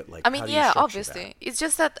 yeah. but like I mean, how do you yeah, structure obviously. that? It's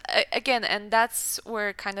just that, again, and that's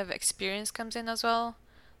where kind of experience comes in as well.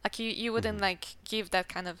 Like you wouldn't Hmm. like give that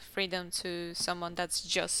kind of freedom to someone that's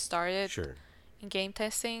just started Sure. in game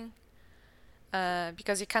testing,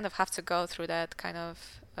 because you kind of have to go through that kind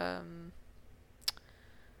of.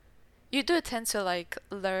 You do tend to like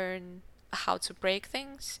learn how to break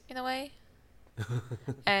things in a way,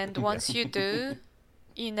 and once you do,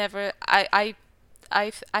 you never. I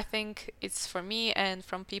think it's for me and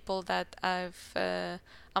from people that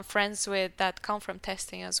I'm friends with that come from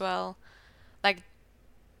testing as well. Like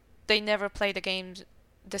they never play the games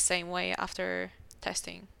the same way after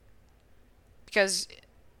testing, because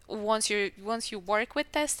once you work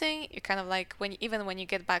with testing, you kind of like even when you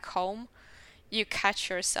get back home, you catch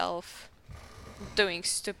yourself doing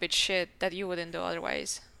stupid shit that you wouldn't do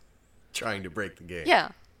otherwise. Trying to break the game. Yeah,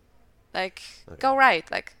 like Okay. go right,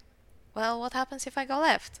 like, well, what happens if I go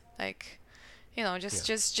left? Like, Yeah.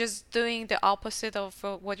 just doing the opposite of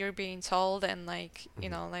what you're being told, and like,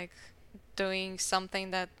 Hmm. like doing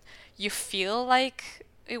something that you feel like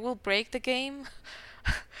it will break the game.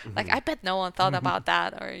 Like, Hmm. I bet no one thought about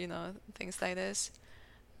that, or things like this.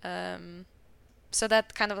 Um, so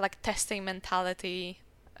that kind of like testing mentality,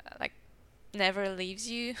 like never leaves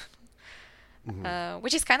you, Hmm.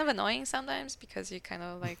 which is kind of annoying sometimes, because you kind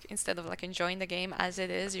of like, instead of like enjoying the game as it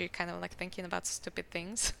is, you're kind of like thinking about stupid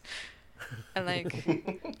things. And like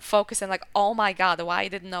focusing like, oh my god, why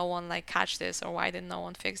did no one like catch this, or why did no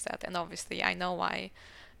one fix that? And obviously I know why.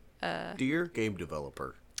 Dear game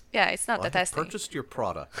developer, Yeah, it's not I the have testing. purchased your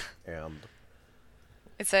product and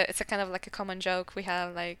It's a kind of like a common joke we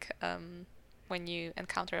have, like, when you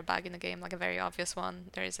encounter a bug in a game, like a very obvious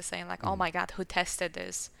one, there is a saying like, oh Mhm. my god, who tested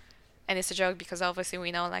this? And it's a joke because obviously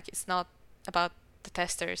we know like it's not about the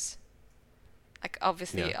testers. Like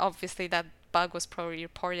Yeah. obviously that bug was probably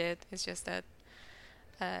reported. It's just that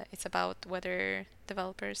it's about whether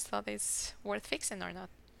developers thought it's worth fixing or not,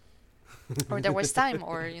 or there was time,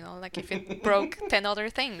 or like if it broke 10 other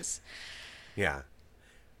things. Yeah.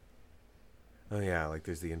 Oh yeah, like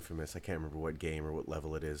there's the infamous, I can't remember what game or what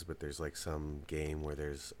level it is, but there's like some game where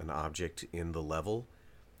there's an object in the level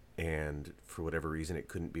and for whatever reason it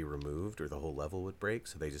couldn't be removed or the whole level would break,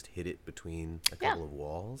 so they just hid it between a Yeah, couple of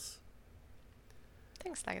walls.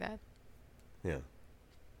 things like that. Yeah.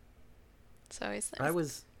 So it's, I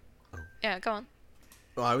was yeah, go on.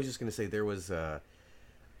 well, I was just going to say there was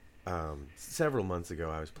several months ago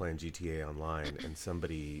I was playing GTA Online and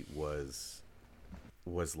somebody was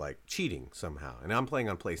like cheating somehow. And I'm playing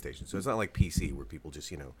on PlayStation, so it's not like PC where people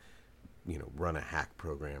just, run a hack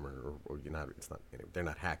program or you're not. It's not. They're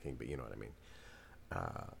not hacking, but you know what I mean.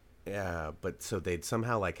 Yeah, but so they'd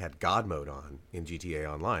somehow like had God mode on in GTA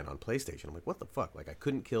Online on PlayStation. I'm like, what the fuck? Like I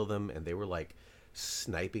couldn't kill them, and they were like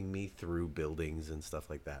sniping me through buildings and stuff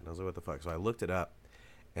like that. And I was like, what the fuck? So I looked it up,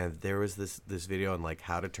 and there was this video on like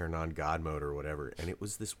how to turn on God mode or whatever, and it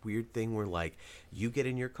was this weird thing where like you get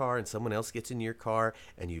in your car and someone else gets in your car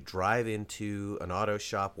and you drive into an auto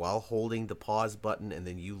shop while holding the pause button, and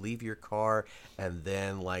then you leave your car, and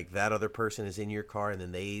then like that other person is in your car, and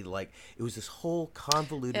then they like it was this whole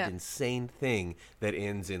convoluted Yeah. insane thing that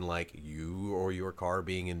ends in like you or your car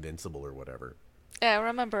being invincible or whatever. Yeah, I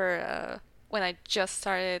remember when I just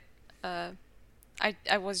started.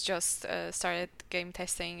 I was just started game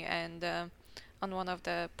testing, and on one of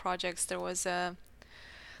the projects there was a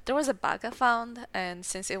bug I found, and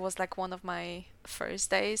since it was like one of my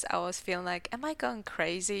first days, I was feeling like, am I going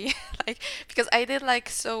crazy? Like because I did like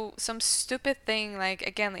some stupid thing. Like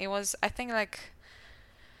again, it was I think like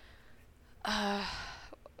uh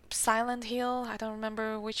Silent Hill. I don't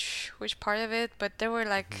remember which part of it, but there were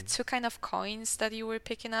like two kind of coins that you were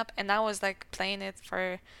picking up, and I was like playing it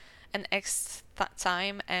for an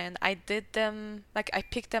time, and I did them like I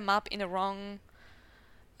picked them up in the wrong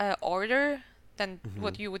order than Mm-hmm.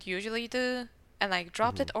 what you would usually do, and like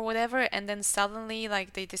dropped Mm-hmm. it or whatever, and then suddenly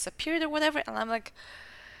like they disappeared or whatever, and I'm like,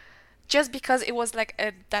 just because it was like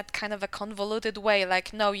that kind of a convoluted way,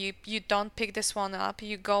 like no, you don't pick this one up,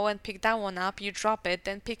 you go and pick that one up, you drop it,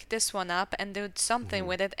 then pick this one up and do something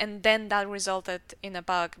with it, and then that resulted in a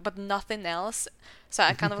bug, but nothing else. So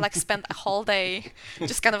I kind of like spent a whole day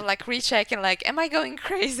just kind of like rechecking, like, am I going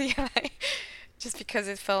crazy? Like, just because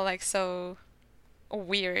it felt like so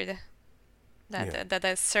weird that Yeah. that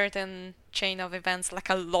a certain chain of events, like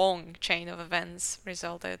a long chain of events,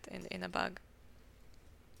 resulted in a bug.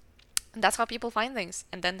 And that's how people find things.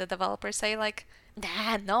 And then the developers say like,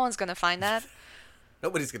 nah, no one's gonna find that.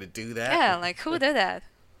 Nobody's gonna do that. Yeah, like who did that?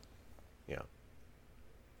 Yeah.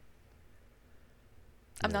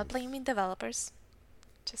 I'm not Nice. blaming developers.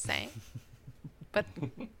 Just saying. But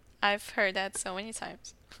I've heard that so many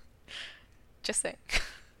times. Just saying.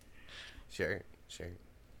 Sure. Sure.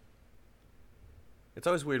 It's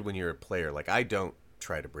always weird when you're a player. Like I don't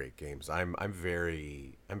try to break games. I'm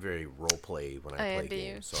very role play when I I play envy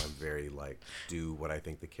you. games. So I'm very like do what I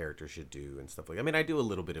think the character should do and stuff like. I mean, I do a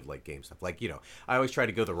little bit of like game stuff. Like I always try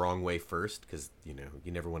to go the wrong way first because you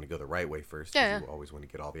never want to go the right way first because Yeah. you always want to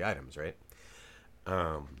get all the items right.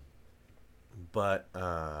 Um, but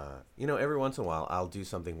every once in a while I'll do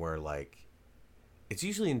something where like it's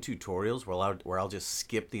usually in tutorials where I'll just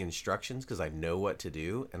skip the instructions because I know what to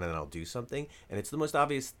do, and then I'll do something, and it's the most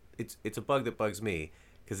obvious. It's a bug that bugs me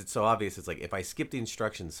because it's so obvious. It's like if I skip the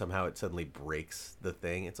instructions, somehow it suddenly breaks the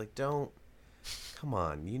thing. It's like don't, come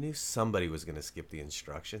on, you knew somebody was gonna skip the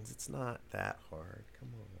instructions. It's not that hard. Come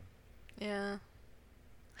on. Yeah.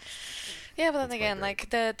 Yeah, but then That's my again,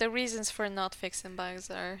 gripe. like the reasons for not fixing bugs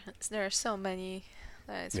there are so many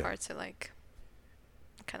that it's Yeah, hard to like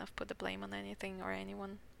kind of put the blame on anything or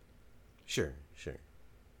anyone. sure, sure,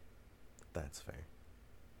 that's fair.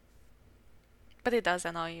 But it does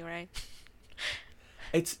annoy you, right?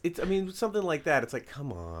 It's I mean something like that. It's like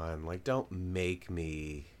come on, like don't make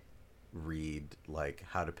me read like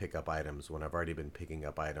how to pick up items when I've already been picking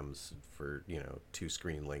up items for two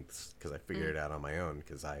screen lengths because I figured Mm. it out on my own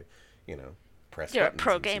because I you know press You're a buttons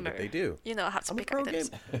pro and see what gamer. they do. You know how to I'm a pick pro items.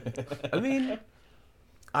 game. I mean,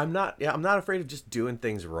 I'm not afraid of just doing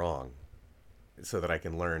things wrong so that I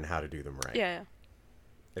can learn how to do them right. Yeah.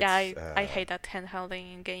 Yeah, It's I hate that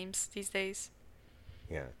handholding in games these days.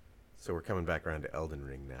 yeah. So we're coming back around to Elden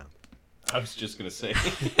Ring now. I was just gonna say,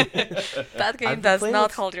 That game been does playing not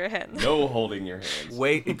with- hold your hand. no holding your hands.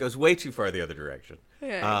 It goes way too far the other direction.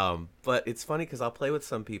 Yeah. But it's funny because I'll play with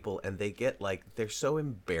some people and they get like they're so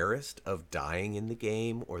embarrassed of dying in the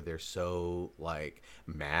game, or they're so like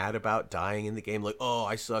mad about dying in the game, like oh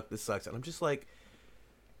I suck, this sucks, and I'm just like,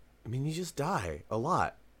 I mean you just die a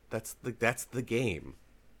lot. That's the game,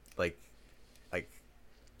 like like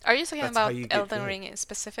Are you talking that's how about you get Elden good. Ring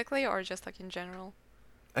specifically, or just like in general?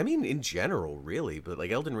 I mean in general really, but like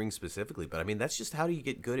Elden Ring specifically. But I mean that's just how you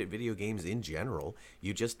get good at video games in general.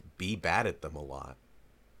 You just be bad at them a lot.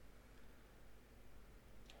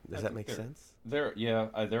 Does I that think make there- sense?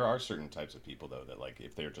 There are certain types of people though that like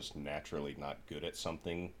if they're just naturally not good at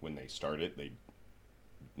something when they start it,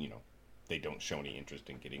 you know, they don't show any interest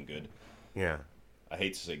in getting good. Yeah. I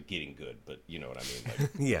hate to say getting good, but you know what I mean.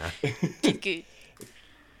 Yeah. Get good.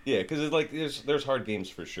 Yeah, because it's like there's hard games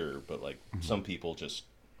for sure, but like some people just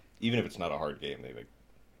even if it's not a hard game, they like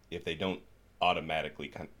if they don't automatically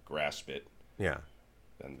kind of grasp it, Yeah.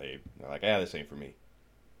 and they're like, "Ah, this ain't for me."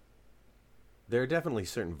 There are definitely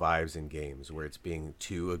certain vibes in games where it's being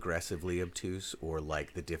too aggressively obtuse, or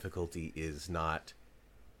like the difficulty is not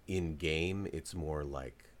in game, it's more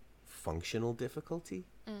like functional difficulty.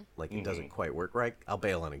 Like it doesn't quite work right. I'll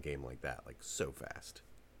bail on a game like that, like so fast.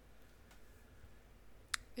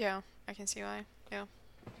 Yeah, I can see why. Yeah.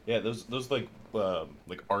 Yeah, those like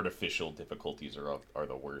artificial difficulties are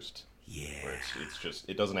the worst. Where Yeah. it's just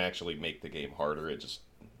it doesn't actually make the game harder. It just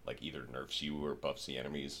like either nerfs you or buffs the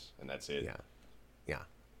enemies, and that's it. Yeah. Yeah.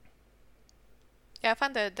 Yeah, I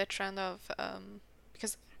find the trend of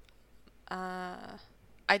because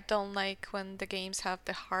I don't like when the games have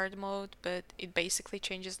the hard mode, but it basically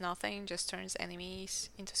changes nothing, just turns enemies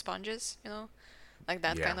into sponges, like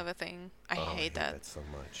that Yeah. kind of a thing. I Oh, I hate hate that. that so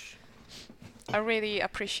much. I really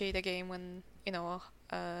appreciate a game when,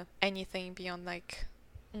 anything beyond like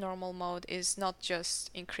normal mode is not just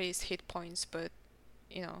increased hit points, but,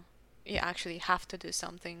 you know, you actually have to do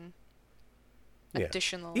something Yeah.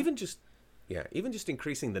 additional. Even just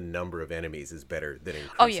increasing the number of enemies is better than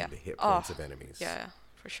Oh, increasing yeah. the hit Oh, points of enemies. yeah,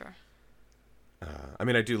 for sure. I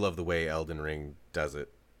mean, I do love the way Elden Ring does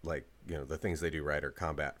it. Like, the things they do right are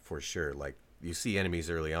combat for sure. Like, you see enemies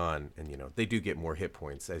early on, and, they do get more hit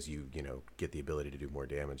points as you, get the ability to do more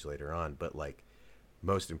damage later on. But, like,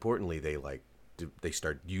 most importantly, they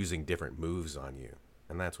start using different moves on you.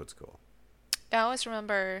 And that's what's cool. I always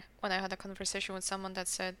remember when I had a conversation with someone that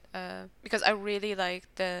said, because I really like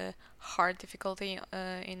the hard difficulty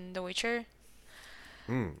in The Witcher.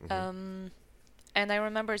 Mm-hmm. And I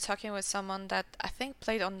remember talking with someone that I think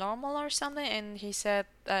played on normal or something, and he said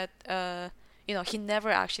that, he never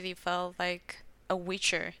actually felt like a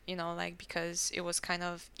Witcher, like because it was kind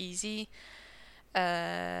of easy,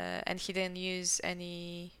 and he didn't use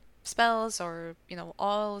any spells or,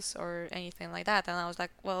 oils or anything like that. And I was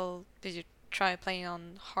like, well, did you try playing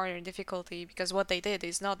on harder difficulty? Because what they did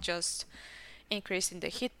is not just increasing the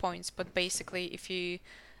hit points, but basically if you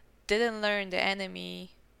didn't learn the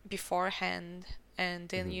enemy beforehand and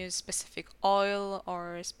didn't use specific oil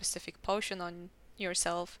or a specific potion on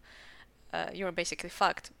yourself, you were basically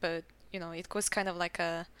fucked. But it was kind of like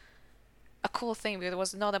a cool thing because it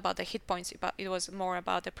was not about the hit points, but it was more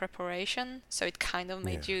about the preparation. So it kind of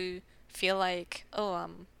made Yeah. you feel like, oh,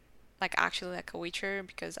 I'm like actually like a Witcher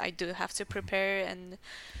because I do have to prepare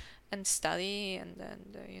and study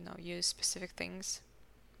and use specific things.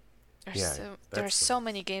 Yeah, There are that's the so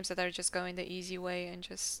many games that are just going the easy way and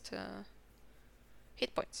just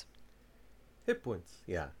hit points. hit points.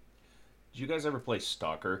 Yeah. Did you guys ever play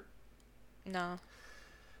Stalker? No.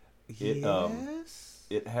 It Yes.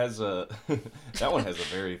 it has a that one has a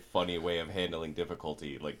very funny way of handling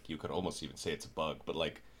difficulty. Like you could almost even say it's a bug, but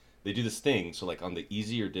like they do this thing. So like on the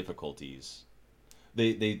easier difficulties,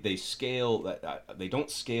 they scale that they don't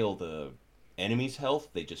scale the enemy's health.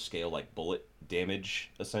 They just scale like bullet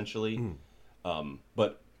damage essentially.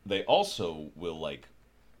 But they also will like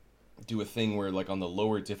do a thing where like on the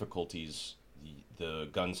lower difficulties, the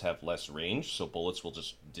guns have less range, so bullets will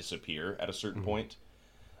just disappear at a certain point.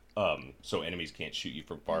 So enemies can't shoot you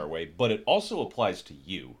from far away, but it also applies to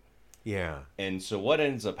you. Yeah. And so what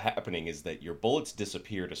ends up happening is that your bullets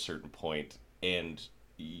disappear at a certain point, and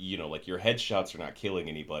like your headshots are not killing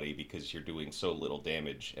anybody because you're doing so little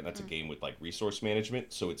damage, and that's a game with like resource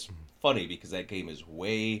management. So it's funny because that game is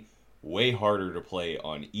way, way harder to play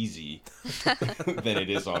on easy than it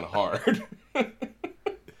is on hard.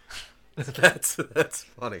 That's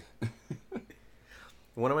funny.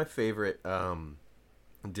 One of my favorite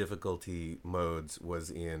difficulty modes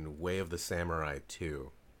was in Way of the Samurai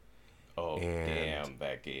 2. Oh, And- damn,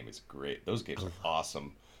 that game is great. Those games are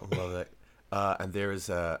awesome. I love that. And there's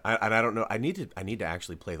I don't know. I need to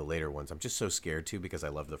actually play the later ones. I'm just so scared to because I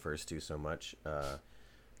love the first two so much.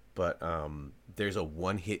 But there's a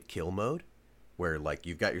one-hit kill mode where like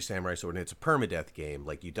you've got your samurai sword and it's a permadeath game.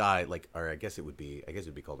 Like you die, or I guess it would be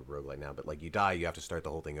called a roguelite now. But like you die, you have to start the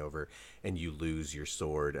whole thing over, and you lose your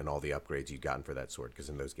sword and all the upgrades you've gotten for that sword because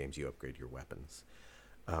in those games you upgrade your weapons.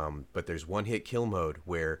 But there's one-hit kill mode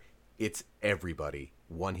where it's everybody.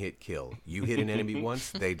 One hit kill. You hit an enemy once,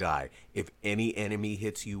 they die. If any enemy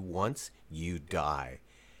hits you once, you die.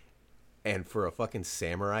 And for a fucking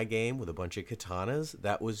samurai game with a bunch of katanas,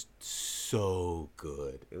 that was so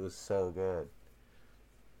good. It was so good.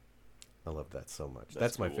 I love that so much.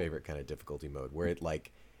 That's my cool. favorite kind of difficulty mode, where it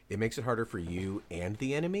makes it harder for you and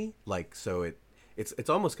the enemy. Like so it's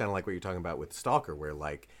almost kind of like what you're talking about with Stalker, where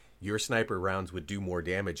like your sniper rounds would do more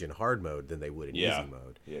damage in hard mode than they would in Yeah. easy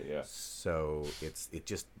mode. Yeah. So it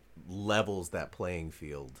just levels that playing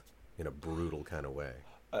field in a brutal kind of way.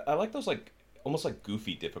 I like those like almost like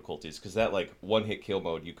goofy difficulties, because that like one hit kill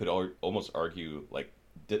mode, you could almost argue like,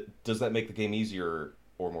 does that make the game easier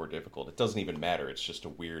or more difficult? It doesn't even matter. It's just a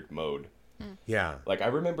weird mode. Yeah. Like I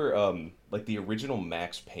remember, like the original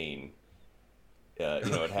Max Payne.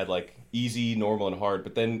 It had like easy, normal, and hard,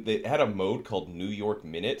 but then it had a mode called New York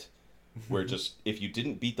Minute, where just if you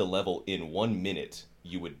didn't beat the level in 1 minute,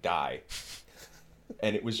 you would die.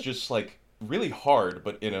 And it was just like really hard,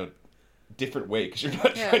 but in a different way, because you're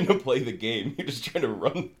not Yeah. trying to play the game, you're just trying to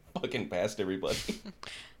run fucking past everybody.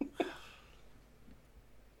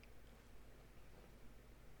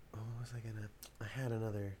 What was I gonna? I had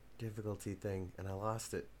another difficulty thing and I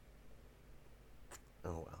lost it.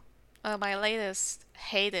 Oh well. My latest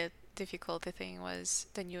hated difficulty thing was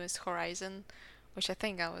the newest Horizon, which I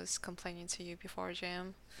think I was complaining to you before,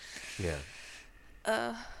 Jam. Yeah.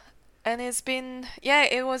 Uh, and it's been, yeah,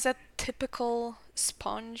 it was a typical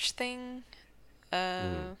sponge thing.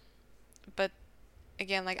 Mm. But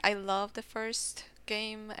again, like I love the first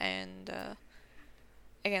game, and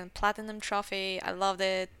again, Platinum Trophy, I loved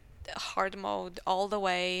it, hard mode all the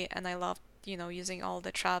way, and I loved, using all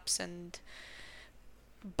the traps and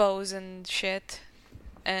bows and shit.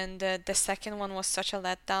 And the second one was such a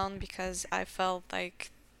letdown because I felt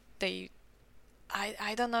like they,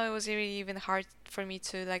 I don't know, it was really even hard for me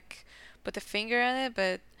to like put a finger on it,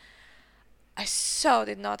 but I so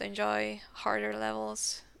did not enjoy harder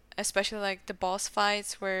levels, especially like the boss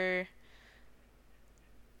fights where,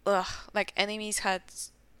 ugh, like enemies had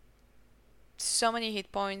so many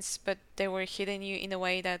hit points, but they were hitting you in a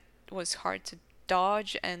way that was hard to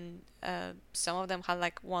dodge, and some of them had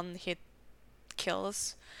like one hit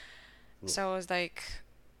kills. So I was like,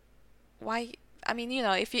 why? I mean,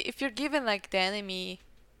 if you're given like the enemy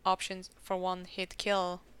options for one hit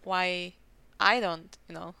kill, why I don't,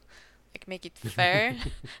 like make it fair,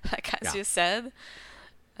 like as Yeah. you said.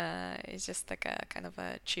 It's just like a kind of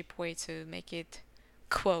a cheap way to make it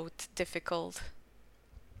quote difficult.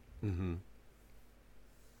 Mm-hmm.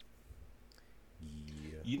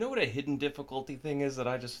 Yeah. You know what a hidden difficulty thing is that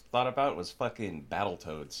I just thought about was fucking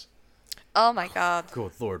Battletoads. Oh my god.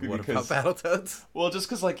 Good lord, what Because- about Battletoads? Well, just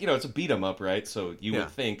because, like, it's a beat 'em up, right? So you Yeah.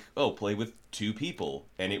 would think, oh, play with 2 people,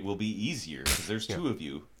 and it will be easier, because there's 2 of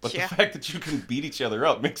you. But Yeah. the fact that you can beat each other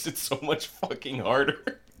up makes it so much fucking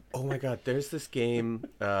harder. Oh my god, there's this game.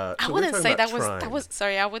 I So we're wouldn't talking say about that was Trine.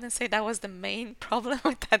 sorry, I wouldn't say that was the main problem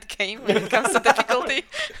with that game when it comes to difficulty.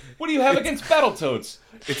 What do you have against Battletoads?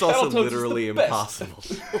 It's also Battletoads is the literally best. impossible.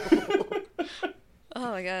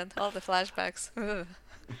 Oh my god, all the flashbacks.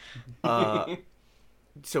 Ugh.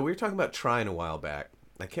 So we were talking about Trine a while back.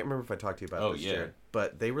 I can't remember if I talked to you about Oh, this, yeah. Jared,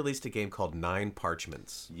 but they released a game called Nine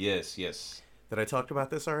Parchments. Yes, yes. Did I talk about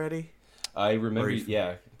this already? I remember, you-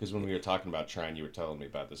 yeah, because when we were talking about Trine, you were telling me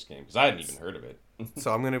about this game, because I hadn't even heard of it.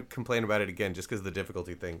 So I'm going to complain about it again just because of the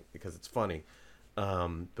difficulty thing, because it's funny.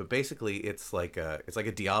 But basically, it's like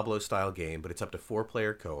a Diablo style game, but it's up to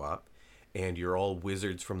 4-player co-op, and you're all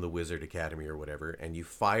wizards from the Wizard Academy or whatever, and you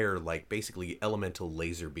fire like basically elemental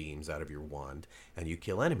laser beams out of your wand, and you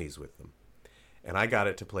kill enemies with them. And I got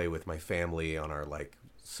it to play with my family on our like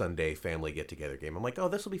Sunday family get together game. I'm like, oh,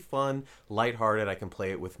 this will be fun, lighthearted. I can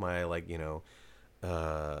play it with my like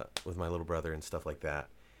with my little brother and stuff like that.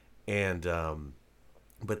 And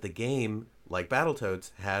but the game, like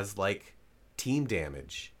Battletoads, has like team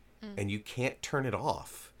damage, and you can't turn it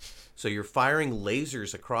off. So you're firing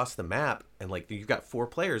lasers across the map, and like you've got 4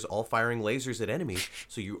 players all firing lasers at enemies.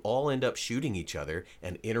 So you all end up shooting each other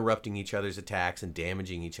and interrupting each other's attacks and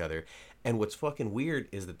damaging each other. And what's fucking weird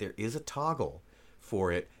is that there is a toggle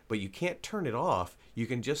for it, but you can't turn it off. You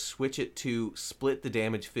can just switch it to split the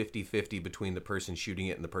damage 50-50 between the person shooting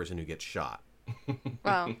it and the person who gets shot.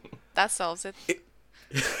 Wow, that solves it.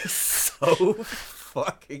 So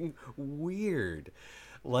fucking weird.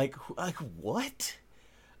 Like what?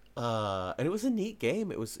 And it was a neat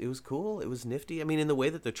game. It was cool. It was nifty. I mean, in the way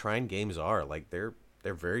that the Trine games are, like they're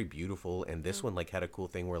very beautiful. And this one like had a cool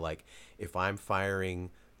thing where like if I'm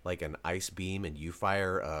firing like an ice beam and you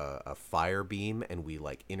fire a fire beam and we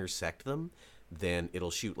like intersect them, then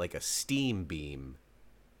it'll shoot like a steam beam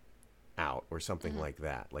out or something like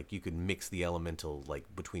that. Like you could mix the elemental, like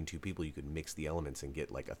between 2 people you could mix the elements and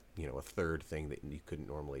get like a third thing that you couldn't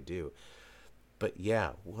normally do. But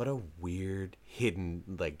yeah, what a weird hidden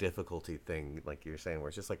like difficulty thing, like you're saying, where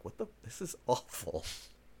it's just like, this is awful.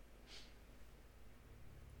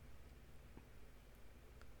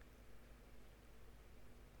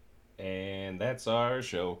 And that's our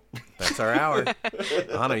show. That's our hour.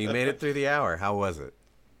 Anna, you made it through the hour. How was it?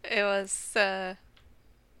 It was yeah,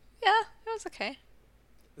 it was okay.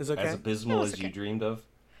 It was okay. As abysmal It was as you okay. dreamed of.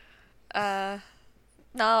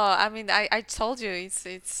 No, I mean I told you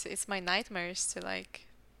it's my nightmares to like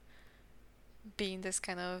be in this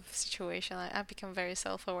kind of situation. I become very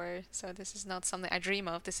self-aware, so this is not something I dream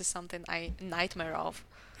of. This is something I nightmare of.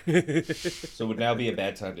 So would now be a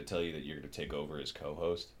bad time to tell you that you're going to take over as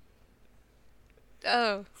co-host?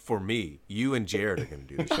 Oh, For me, you and Jared are gonna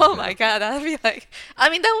do the show. oh now. my God, I'd be like,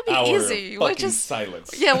 I mean that would be Hour easy. of We'll fucking just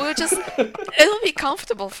silence. yeah, we'll just it'll be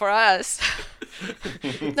comfortable for us.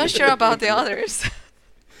 Not sure about the others.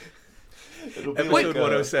 It'll be Episode like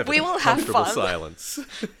 107. we will have Comfortable fun. silence.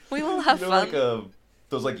 We will have you know, fun. like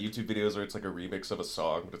those like YouTube videos where it's like a remix of a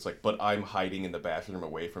song, but it's like, but I'm hiding in the bathroom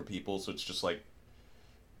away from people, so it's just like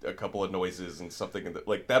a couple of noises and something in the,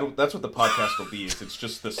 like that. That's what the podcast will be. It's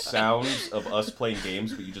just the sounds of us playing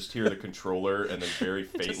games, but you just hear the controller and then very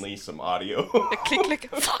faintly some audio. Click click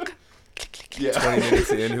fuck. Click click click. Yeah. 20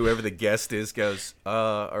 minutes in, whoever the guest is goes,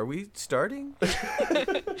 are we starting?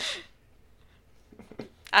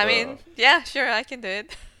 I mean, yeah, sure, I can do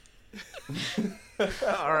it.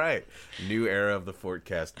 All right. New era of the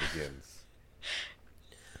Fortcast begins.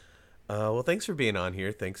 Well, thanks for being on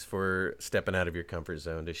here. Thanks for stepping out of your comfort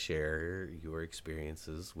zone to share your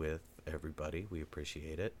experiences with everybody. We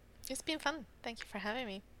appreciate it. It's been fun. Thank you for having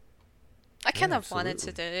me. I kind of wanted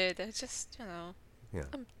to do absolutely. it. I just, Yeah.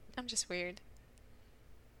 I'm just weird.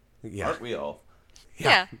 Yeah. Aren't we all?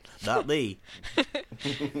 Yeah. Not me.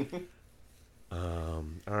 All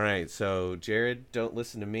right. So, Jared, don't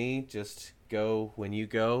listen to me. Just go when you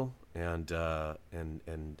go, and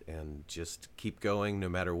just keep going no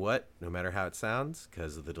matter what, no matter how it sounds,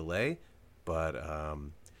 because of the delay. But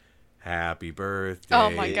happy birthday Oh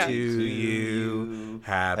my God. to you.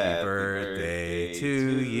 Happy birthday to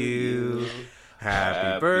you.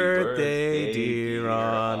 Happy birthday, dear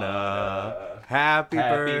Anna. Happy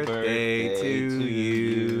birthday to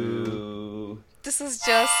you. This is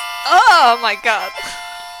just. Oh my God.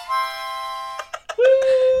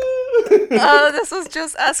 Oh, this was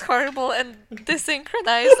just as horrible and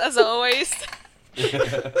desynchronized as always.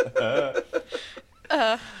 Thank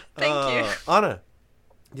you. Anna,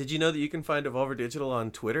 did you know that you can find Devolver Digital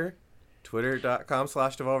on Twitter?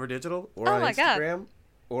 Twitter.com/DevolverDigital, or Oh on my God. Instagram,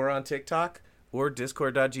 or on TikTok, or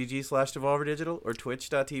Discord.gg/DevolverDigital, or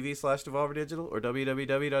Twitch.tv/DevolverDigital, or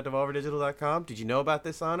www.devolverdigital.com. Did you know about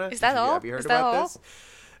this, Anna? Is that all? Have you heard Is that about all? this?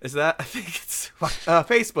 Is that? I think it's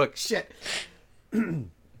Facebook. Shit. I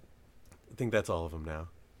think that's all of them now.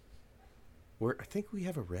 I think we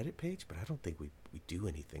have a Reddit page, but I don't think we do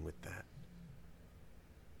anything with that.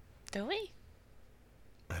 Do we?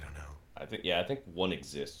 I don't know. I think one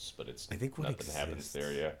exists, but it's I think one nothing happens exists.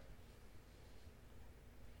 there. Yeah.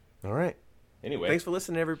 All right. Anyway, Thanks for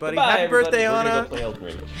listening, everybody. goodbye, Happy birthday, everybody. We're Anna. gonna go play Elden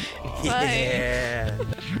Ring. Bye. Yeah.